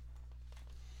name.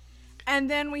 And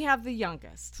then we have the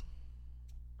youngest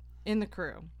in the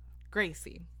crew,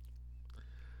 Gracie.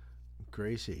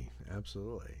 Gracie,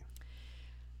 absolutely.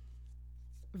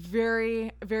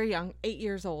 Very, very young, 8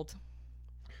 years old.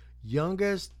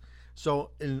 Youngest.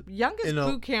 So youngest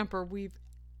boot camper we've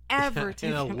ever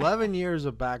taken. In 11 years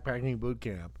of backpacking boot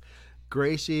camp,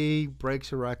 Gracie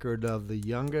breaks a record of the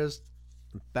youngest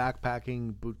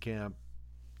backpacking boot camp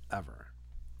ever.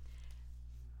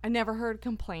 I never heard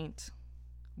complaint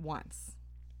once.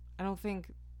 I don't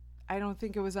think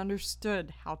it was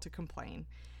understood how to complain.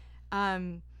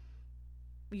 You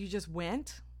just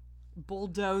went,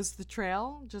 bulldozed the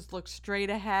trail, just looked straight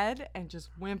ahead and just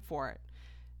went for it.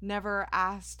 Never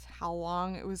asked how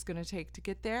long it was going to take to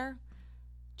get there.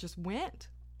 Just went.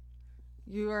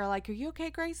 You are like, "Are you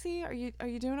okay, Gracie? Are you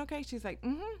doing okay?" She's like,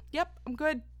 "Yep, I'm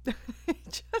good."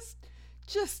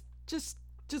 just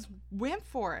went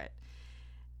for it.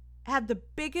 Had the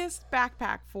biggest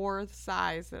backpack for the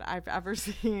size that I've ever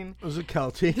seen. It was a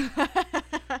Kelty.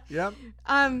 Yep.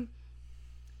 And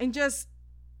just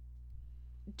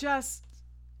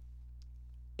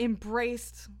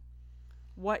embraced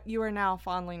what you are now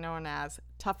fondly known as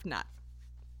Tough Nut.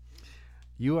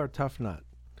 You are Tough Nut.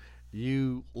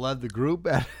 You led the group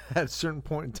at a certain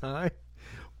point in time.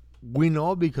 We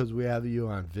know because we have you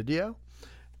on video,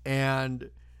 and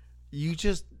you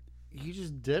just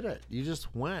did it. You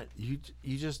just went.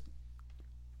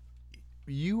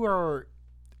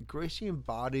 Gracie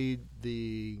embodied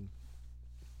the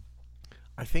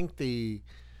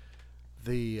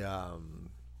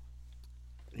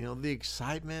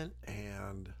excitement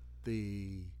and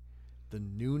the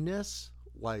newness,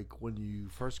 like when you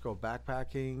first go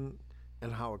backpacking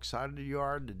and how excited you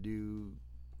are to do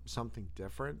something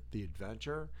different, the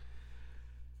adventure.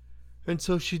 And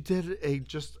so she did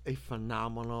just a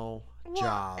phenomenal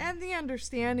job. And the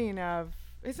understanding of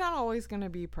it's not always going to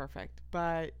be perfect,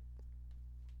 but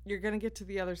you're going to get to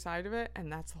the other side of it,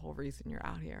 and that's the whole reason you're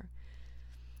out here.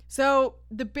 So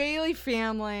the Bailey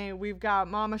family, we've got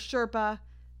Mama Sherpa,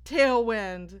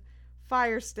 Tailwind,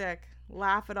 Firestick,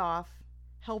 Laugh It Off,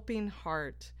 Helping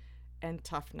Heart, and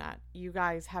Tough Nut. You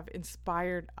guys have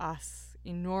inspired us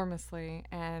enormously,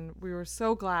 and we were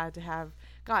so glad to have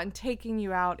taking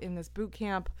you out in this boot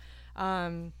camp.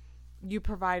 You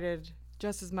provided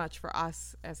just as much for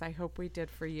us as I hope we did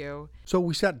for you. So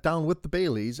we sat down with the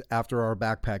Baileys after our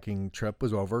backpacking trip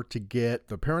was over to get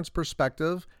the parents'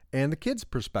 perspective and the kids'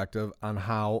 perspective on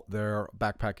how their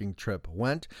backpacking trip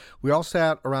went. We all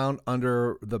sat around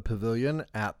under the pavilion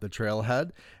at the trailhead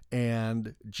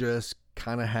and just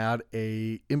kind of had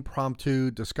a impromptu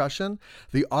discussion.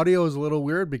 The audio is a little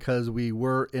weird because we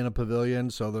were in a pavilion,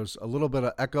 so there's a little bit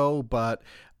of echo, but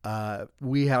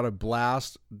we had a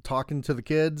blast talking to the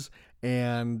kids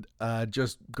and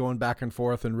just going back and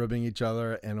forth and ribbing each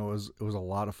other, and it was a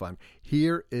lot of fun.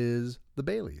 Here is the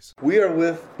Baileys. We are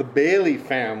with the Bailey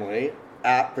family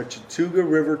at the Chattooga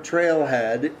River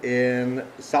Trailhead in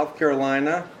South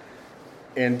Carolina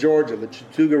and Georgia. The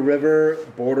Chattooga River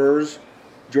borders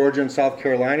Georgia and South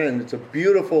Carolina, and it's a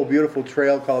beautiful, beautiful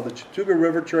trail called the Chattooga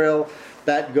River Trail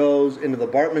that goes into the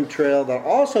Bartman Trail, that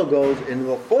also goes into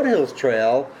the Foothills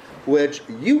Trail, which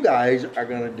you guys are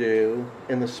going to do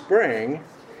in the spring.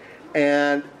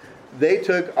 And they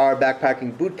took our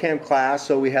backpacking boot camp class,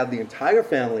 so we have the entire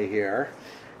family here.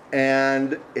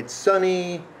 And it's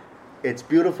sunny, it's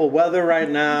beautiful weather right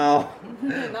now.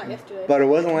 Not yesterday. But it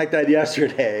wasn't like that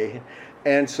yesterday.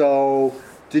 And so,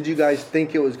 did you guys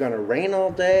think it was going to rain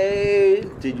all day?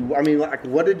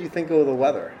 What did you think of the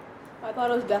weather? I thought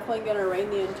it was definitely going to rain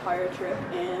the entire trip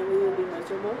and we would be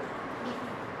miserable.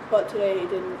 But today it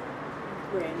didn't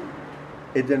rain.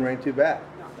 It didn't rain too bad?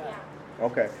 Not bad.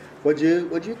 Okay. What'd you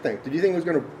think? Did you think it was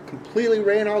going to completely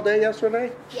rain all day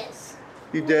yesterday? Yes.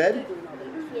 You did?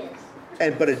 Yes.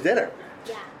 But it didn't?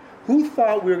 Yeah. Who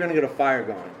thought we were going to get a fire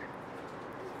going?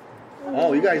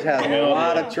 Oh, you guys have a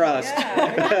lot of trust.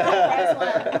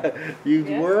 You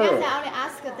were. Yes, I already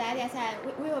asked Daddy. I said,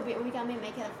 we gonna be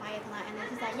making a fire tonight, and then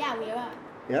she said, yeah, we are.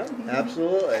 Yeah,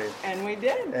 absolutely. And we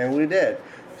did. And we did.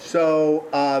 So,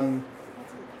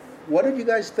 what did you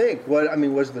guys think?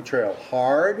 Was the trail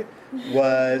hard?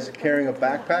 Was carrying a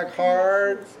backpack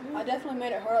hard? I definitely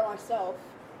made it hard on myself.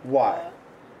 Why?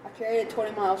 I carried a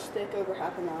 20-mile stick over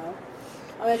half a mile.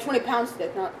 I mean, a 20-pound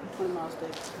stick, not a 20-mile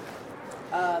stick.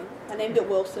 I named it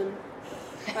Wilson.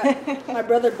 My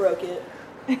brother broke it.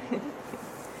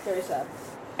 Very sad.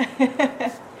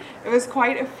 It was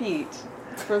quite a feat,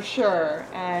 for sure,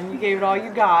 and you gave it all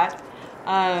you got.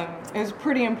 It was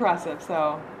pretty impressive,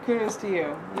 so kudos to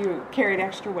you. You carried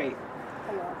extra weight.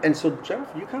 And so,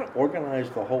 Jeff, you kind of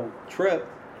organized the whole trip.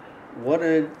 What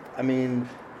did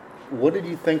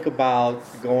you think about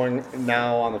going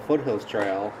now on the Foothills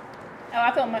Trail? Oh,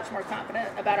 I feel much more confident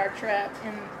about our trip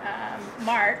in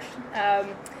March.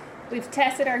 We've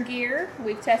tested our gear.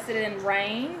 We've tested it in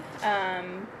rain.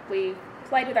 We've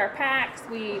played with our packs.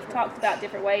 We've talked about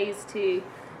different ways to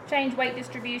change weight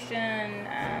distribution.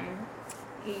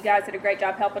 You guys did a great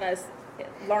job helping us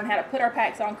learn how to put our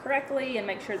packs on correctly and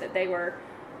make sure that they were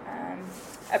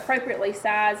appropriately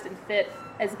sized and fit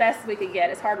as best as we could get.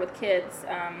 It's hard with kids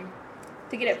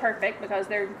to get it perfect because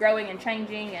they're growing and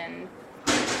changing, and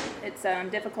it's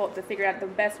difficult to figure out the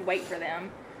best weight for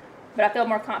them. But I feel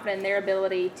more confident in their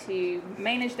ability to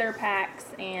manage their packs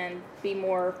and be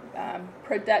more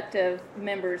productive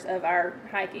members of our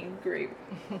hiking group.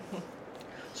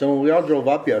 So when we all drove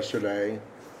up yesterday,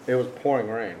 it was pouring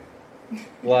rain.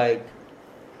 There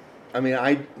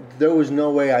was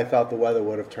no way I thought the weather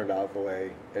would have turned out the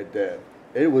way it did.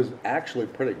 It was actually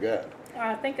pretty good.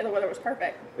 I think the weather was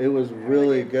perfect. It was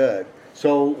really good.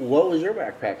 So what was your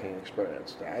backpacking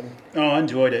experience, Dad? Oh, I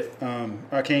enjoyed it.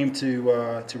 I came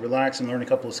to relax and learn a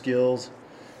couple of skills.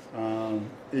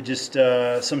 It just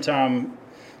sometime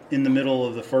in the middle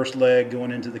of the first leg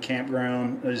going into the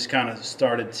campground, I just kind of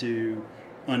started to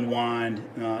unwind,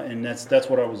 and that's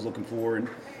what I was looking for, and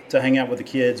to hang out with the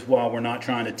kids while we're not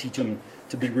trying to teach them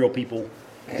to be real people.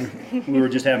 We were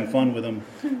just having fun with them.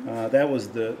 That was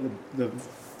the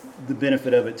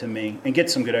benefit of it to me, and get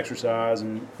some good exercise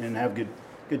and have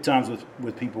good times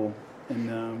with people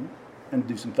and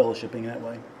do some fellowshipping that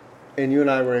way. And you and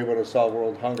I were able to solve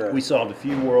world hunger. We solved a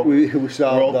few world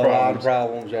solved a lot of problems.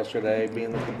 problems yesterday,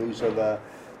 being the caboose of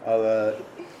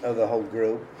the whole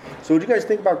group. So what do you guys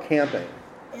think about camping?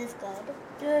 It's good.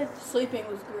 Good. Sleeping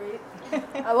was great.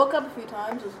 I woke up a few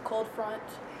times. It was a cold front.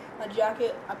 My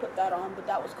jacket, I put that on, but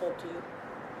that was cold too.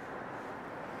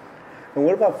 And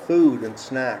what about food and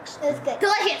snacks? It's good.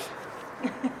 Delicious.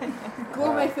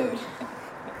 Gourmet food.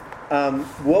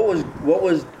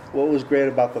 What was great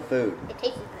about the food? It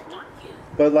tastes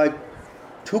good. But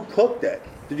who cooked it?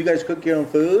 Did you guys cook your own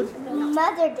food?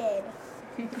 Mother did.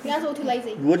 You guys were too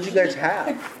lazy. What did you guys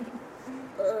have?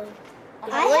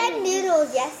 I had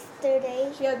noodles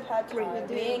yesterday. She had pad thai.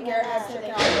 Me and Garrett had chicken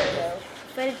Alfredo.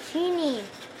 Fettuccine.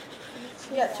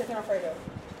 She got chicken Alfredo.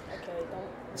 Okay,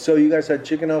 don't. So you guys had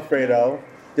chicken Alfredo.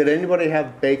 Did anybody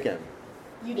have bacon?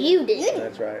 You did.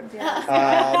 That's right.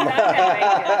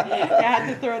 I had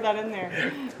to throw that in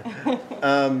there.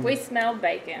 We smelled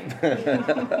bacon.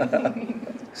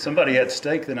 Somebody had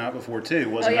steak the night before too.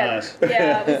 Wasn't yeah. us.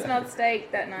 Yeah, we smelled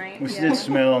steak that night. We yeah. did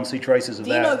smell and see traces of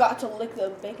Dino that. got to lick the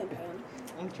bacon pan.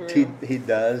 He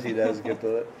does get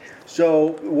to it.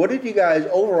 So what did you guys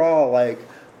overall like?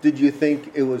 Did you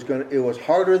think it was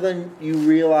harder than you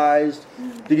realized?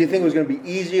 Did you think it was gonna be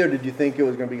easier? Did you think it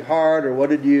was gonna be hard? Or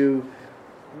what'd you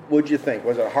think?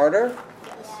 Was it harder?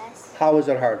 Yes. How was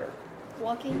it harder?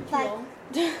 Walking Like- long.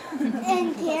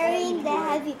 And carrying the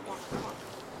heavy backpack.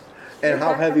 And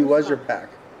how heavy was your pack?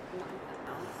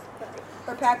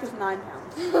 Her pack was 9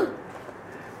 pounds.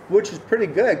 Which is pretty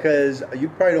good because you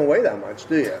probably don't weigh that much,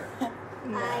 do you?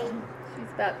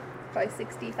 She's about probably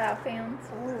 65 pounds.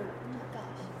 Oh my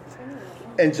gosh.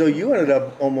 And so you ended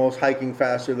up almost hiking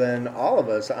faster than all of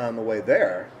us on the way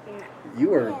there. You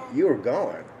were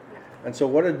going. And so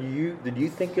what did you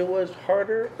think it was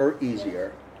harder or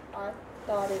easier? I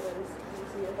thought it was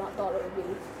easy. I thought it would be.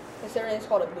 Considering it's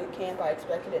called a boot camp, I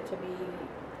expected it to be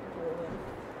grueling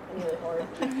and really hard.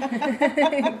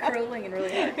 Grueling and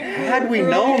really hard. Had we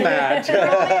known that,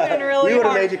 and really we would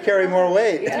have hard. made you carry more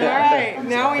weight. All right,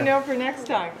 now we know for next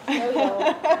time. Oh,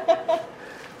 yeah.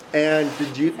 And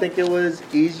did you think it was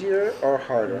easier or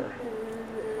harder?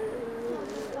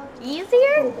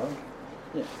 Easier?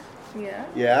 Yeah.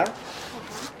 Yeah?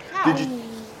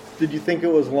 Did you think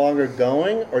it was longer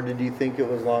going or did you think it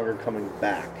was longer coming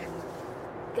back?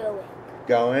 Going.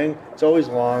 Going? It's always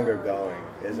longer going,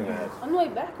 isn't it? On the way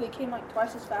back, we came like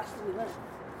twice as fast as we went.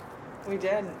 We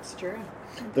did. It's true.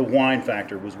 The wine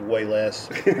factor was way less.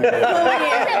 Doing a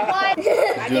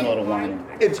lot of whining.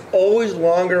 It's always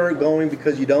longer going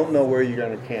because you don't know where you're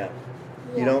going to camp.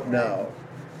 You don't know.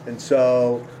 And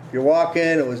so you're walking,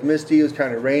 it was misty, it was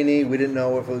kind of rainy. We didn't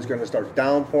know if it was going to start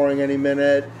downpouring any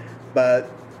minute.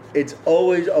 But it's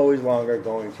always longer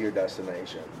going to your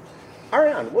destination.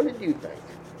 Ariane, what did you think?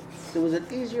 Was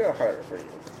it easier or harder for you?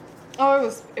 Oh,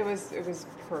 it was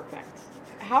perfect.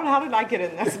 How did I get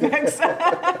in this mix?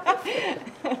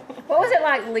 What was it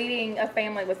like leading a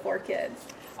family with 4 kids?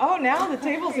 Oh, now the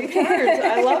tables have turned.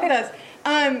 I love this.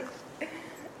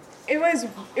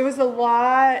 It was a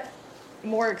lot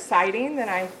more exciting than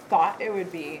I thought it would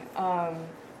be.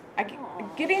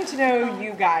 Getting to know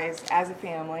you guys as a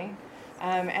family,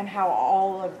 and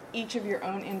how each of your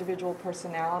own individual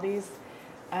personalities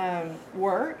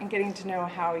were, and getting to know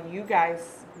how you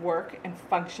guys work and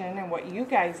function and what you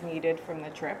guys needed from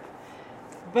the trip,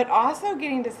 but also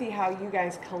getting to see how you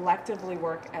guys collectively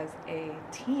work as a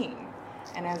team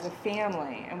and as a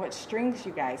family and what strengths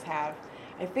you guys have,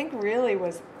 I think really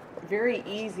was very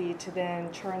easy to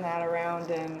then turn that around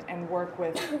and work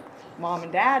with Mom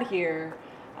and Dad here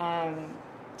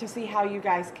to see how you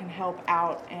guys can help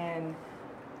out and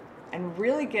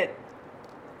really get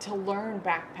to learn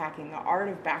backpacking, the art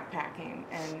of backpacking,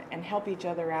 and help each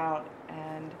other out.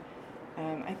 And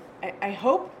I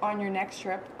hope on your next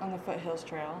trip on the Foothills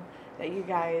Trail that you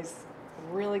guys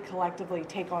really collectively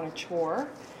take on a chore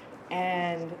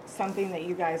and something that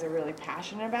you guys are really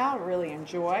passionate about, really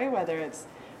enjoy, whether it's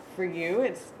for you,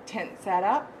 it's tent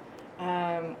setup,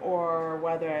 or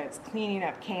whether it's cleaning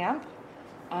up camp.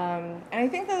 And I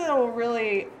think that it'll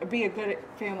really be a good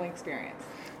family experience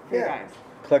for you guys.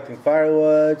 Collecting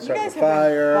firewood, You starting a guys have been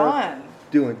fire, fun.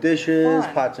 doing dishes,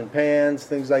 Fun. pots and pans,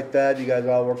 things like that. You guys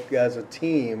all work as a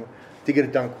team to get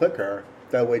it done quicker.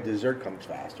 That way dessert comes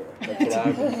faster.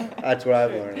 That's what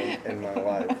I've learned in my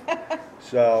life.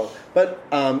 So, but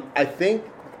I think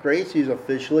Gracie's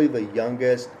officially the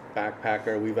youngest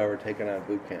backpacker we've ever taken on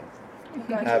boot camp.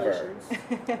 Congratulations.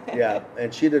 Yeah,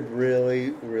 and she did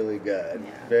really, really good.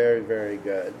 Very, very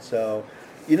good. So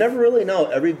you never really know.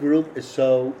 Every group is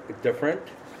so different.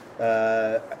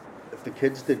 If the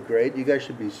kids did great, you guys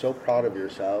should be so proud of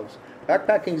yourselves.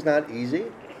 Backpacking's not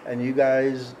easy, and you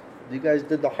guys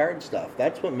did the hard stuff.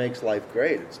 That's what makes life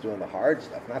great. It's doing the hard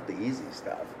stuff, not the easy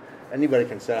stuff. Anybody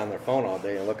can sit on their phone all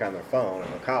day and look on their phone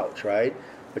on the couch, right?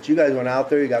 But you guys went out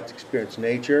there, you got to experience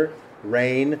nature,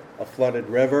 rain, a flooded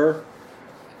river,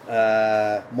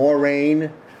 more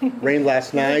rain, rain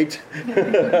last night.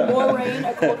 More rain,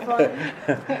 a cold front.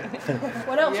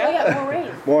 What else? Yeah. We got more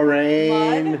rain. More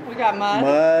rain. Mud. We got mud.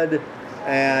 Mud.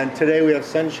 And today we have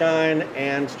sunshine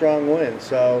and strong winds.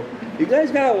 So you guys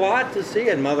got a lot to see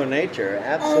in Mother Nature.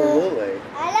 Absolutely.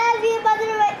 I love you, Mother.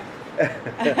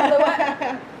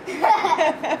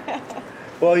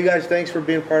 Well, you guys, thanks for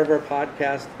being part of our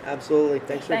podcast. Absolutely.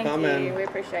 Thanks for Thank coming. you. We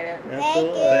appreciate it.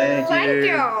 Absolutely. Thank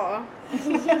you.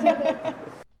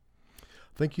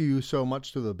 Thank you. Thank you so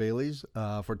much to the Baileys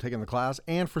for taking the class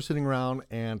and for sitting around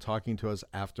and talking to us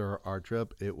after our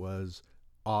trip. It was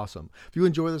awesome. If you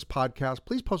enjoy this podcast,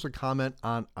 please post a comment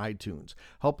on iTunes.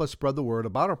 Help us spread the word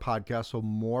about our podcast so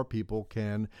more people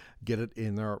can get it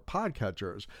in their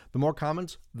podcatchers. The more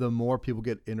comments, the more people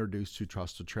get introduced to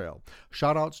Trust the Trail.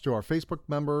 Shout outs to our Facebook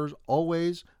members,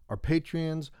 always, our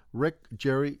Patreons, Rick,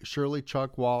 Jerry, Shirley,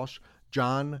 Chuck, Walsh,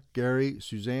 John, Gary,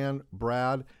 Suzanne,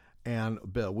 Brad, and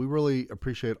Bill. We really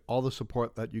appreciate all the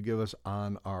support that you give us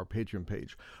on our Patreon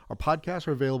page. Our podcasts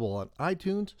are available on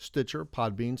iTunes, Stitcher,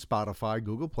 Podbean, Spotify,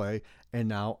 Google Play, and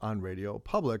now on Radio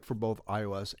Public for both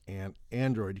iOS and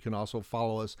Android. You can also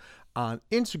follow us on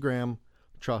Instagram,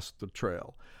 Trust the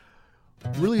Trail.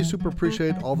 Really super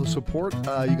appreciate all the support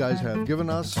you guys have given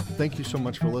us. Thank you so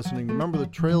much for listening. Remember, the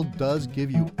trail does give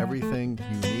you everything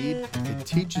you need. It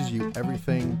teaches you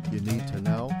everything you need to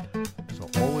know. So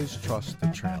always trust the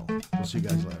trail. We'll see you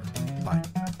guys later.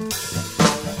 Bye.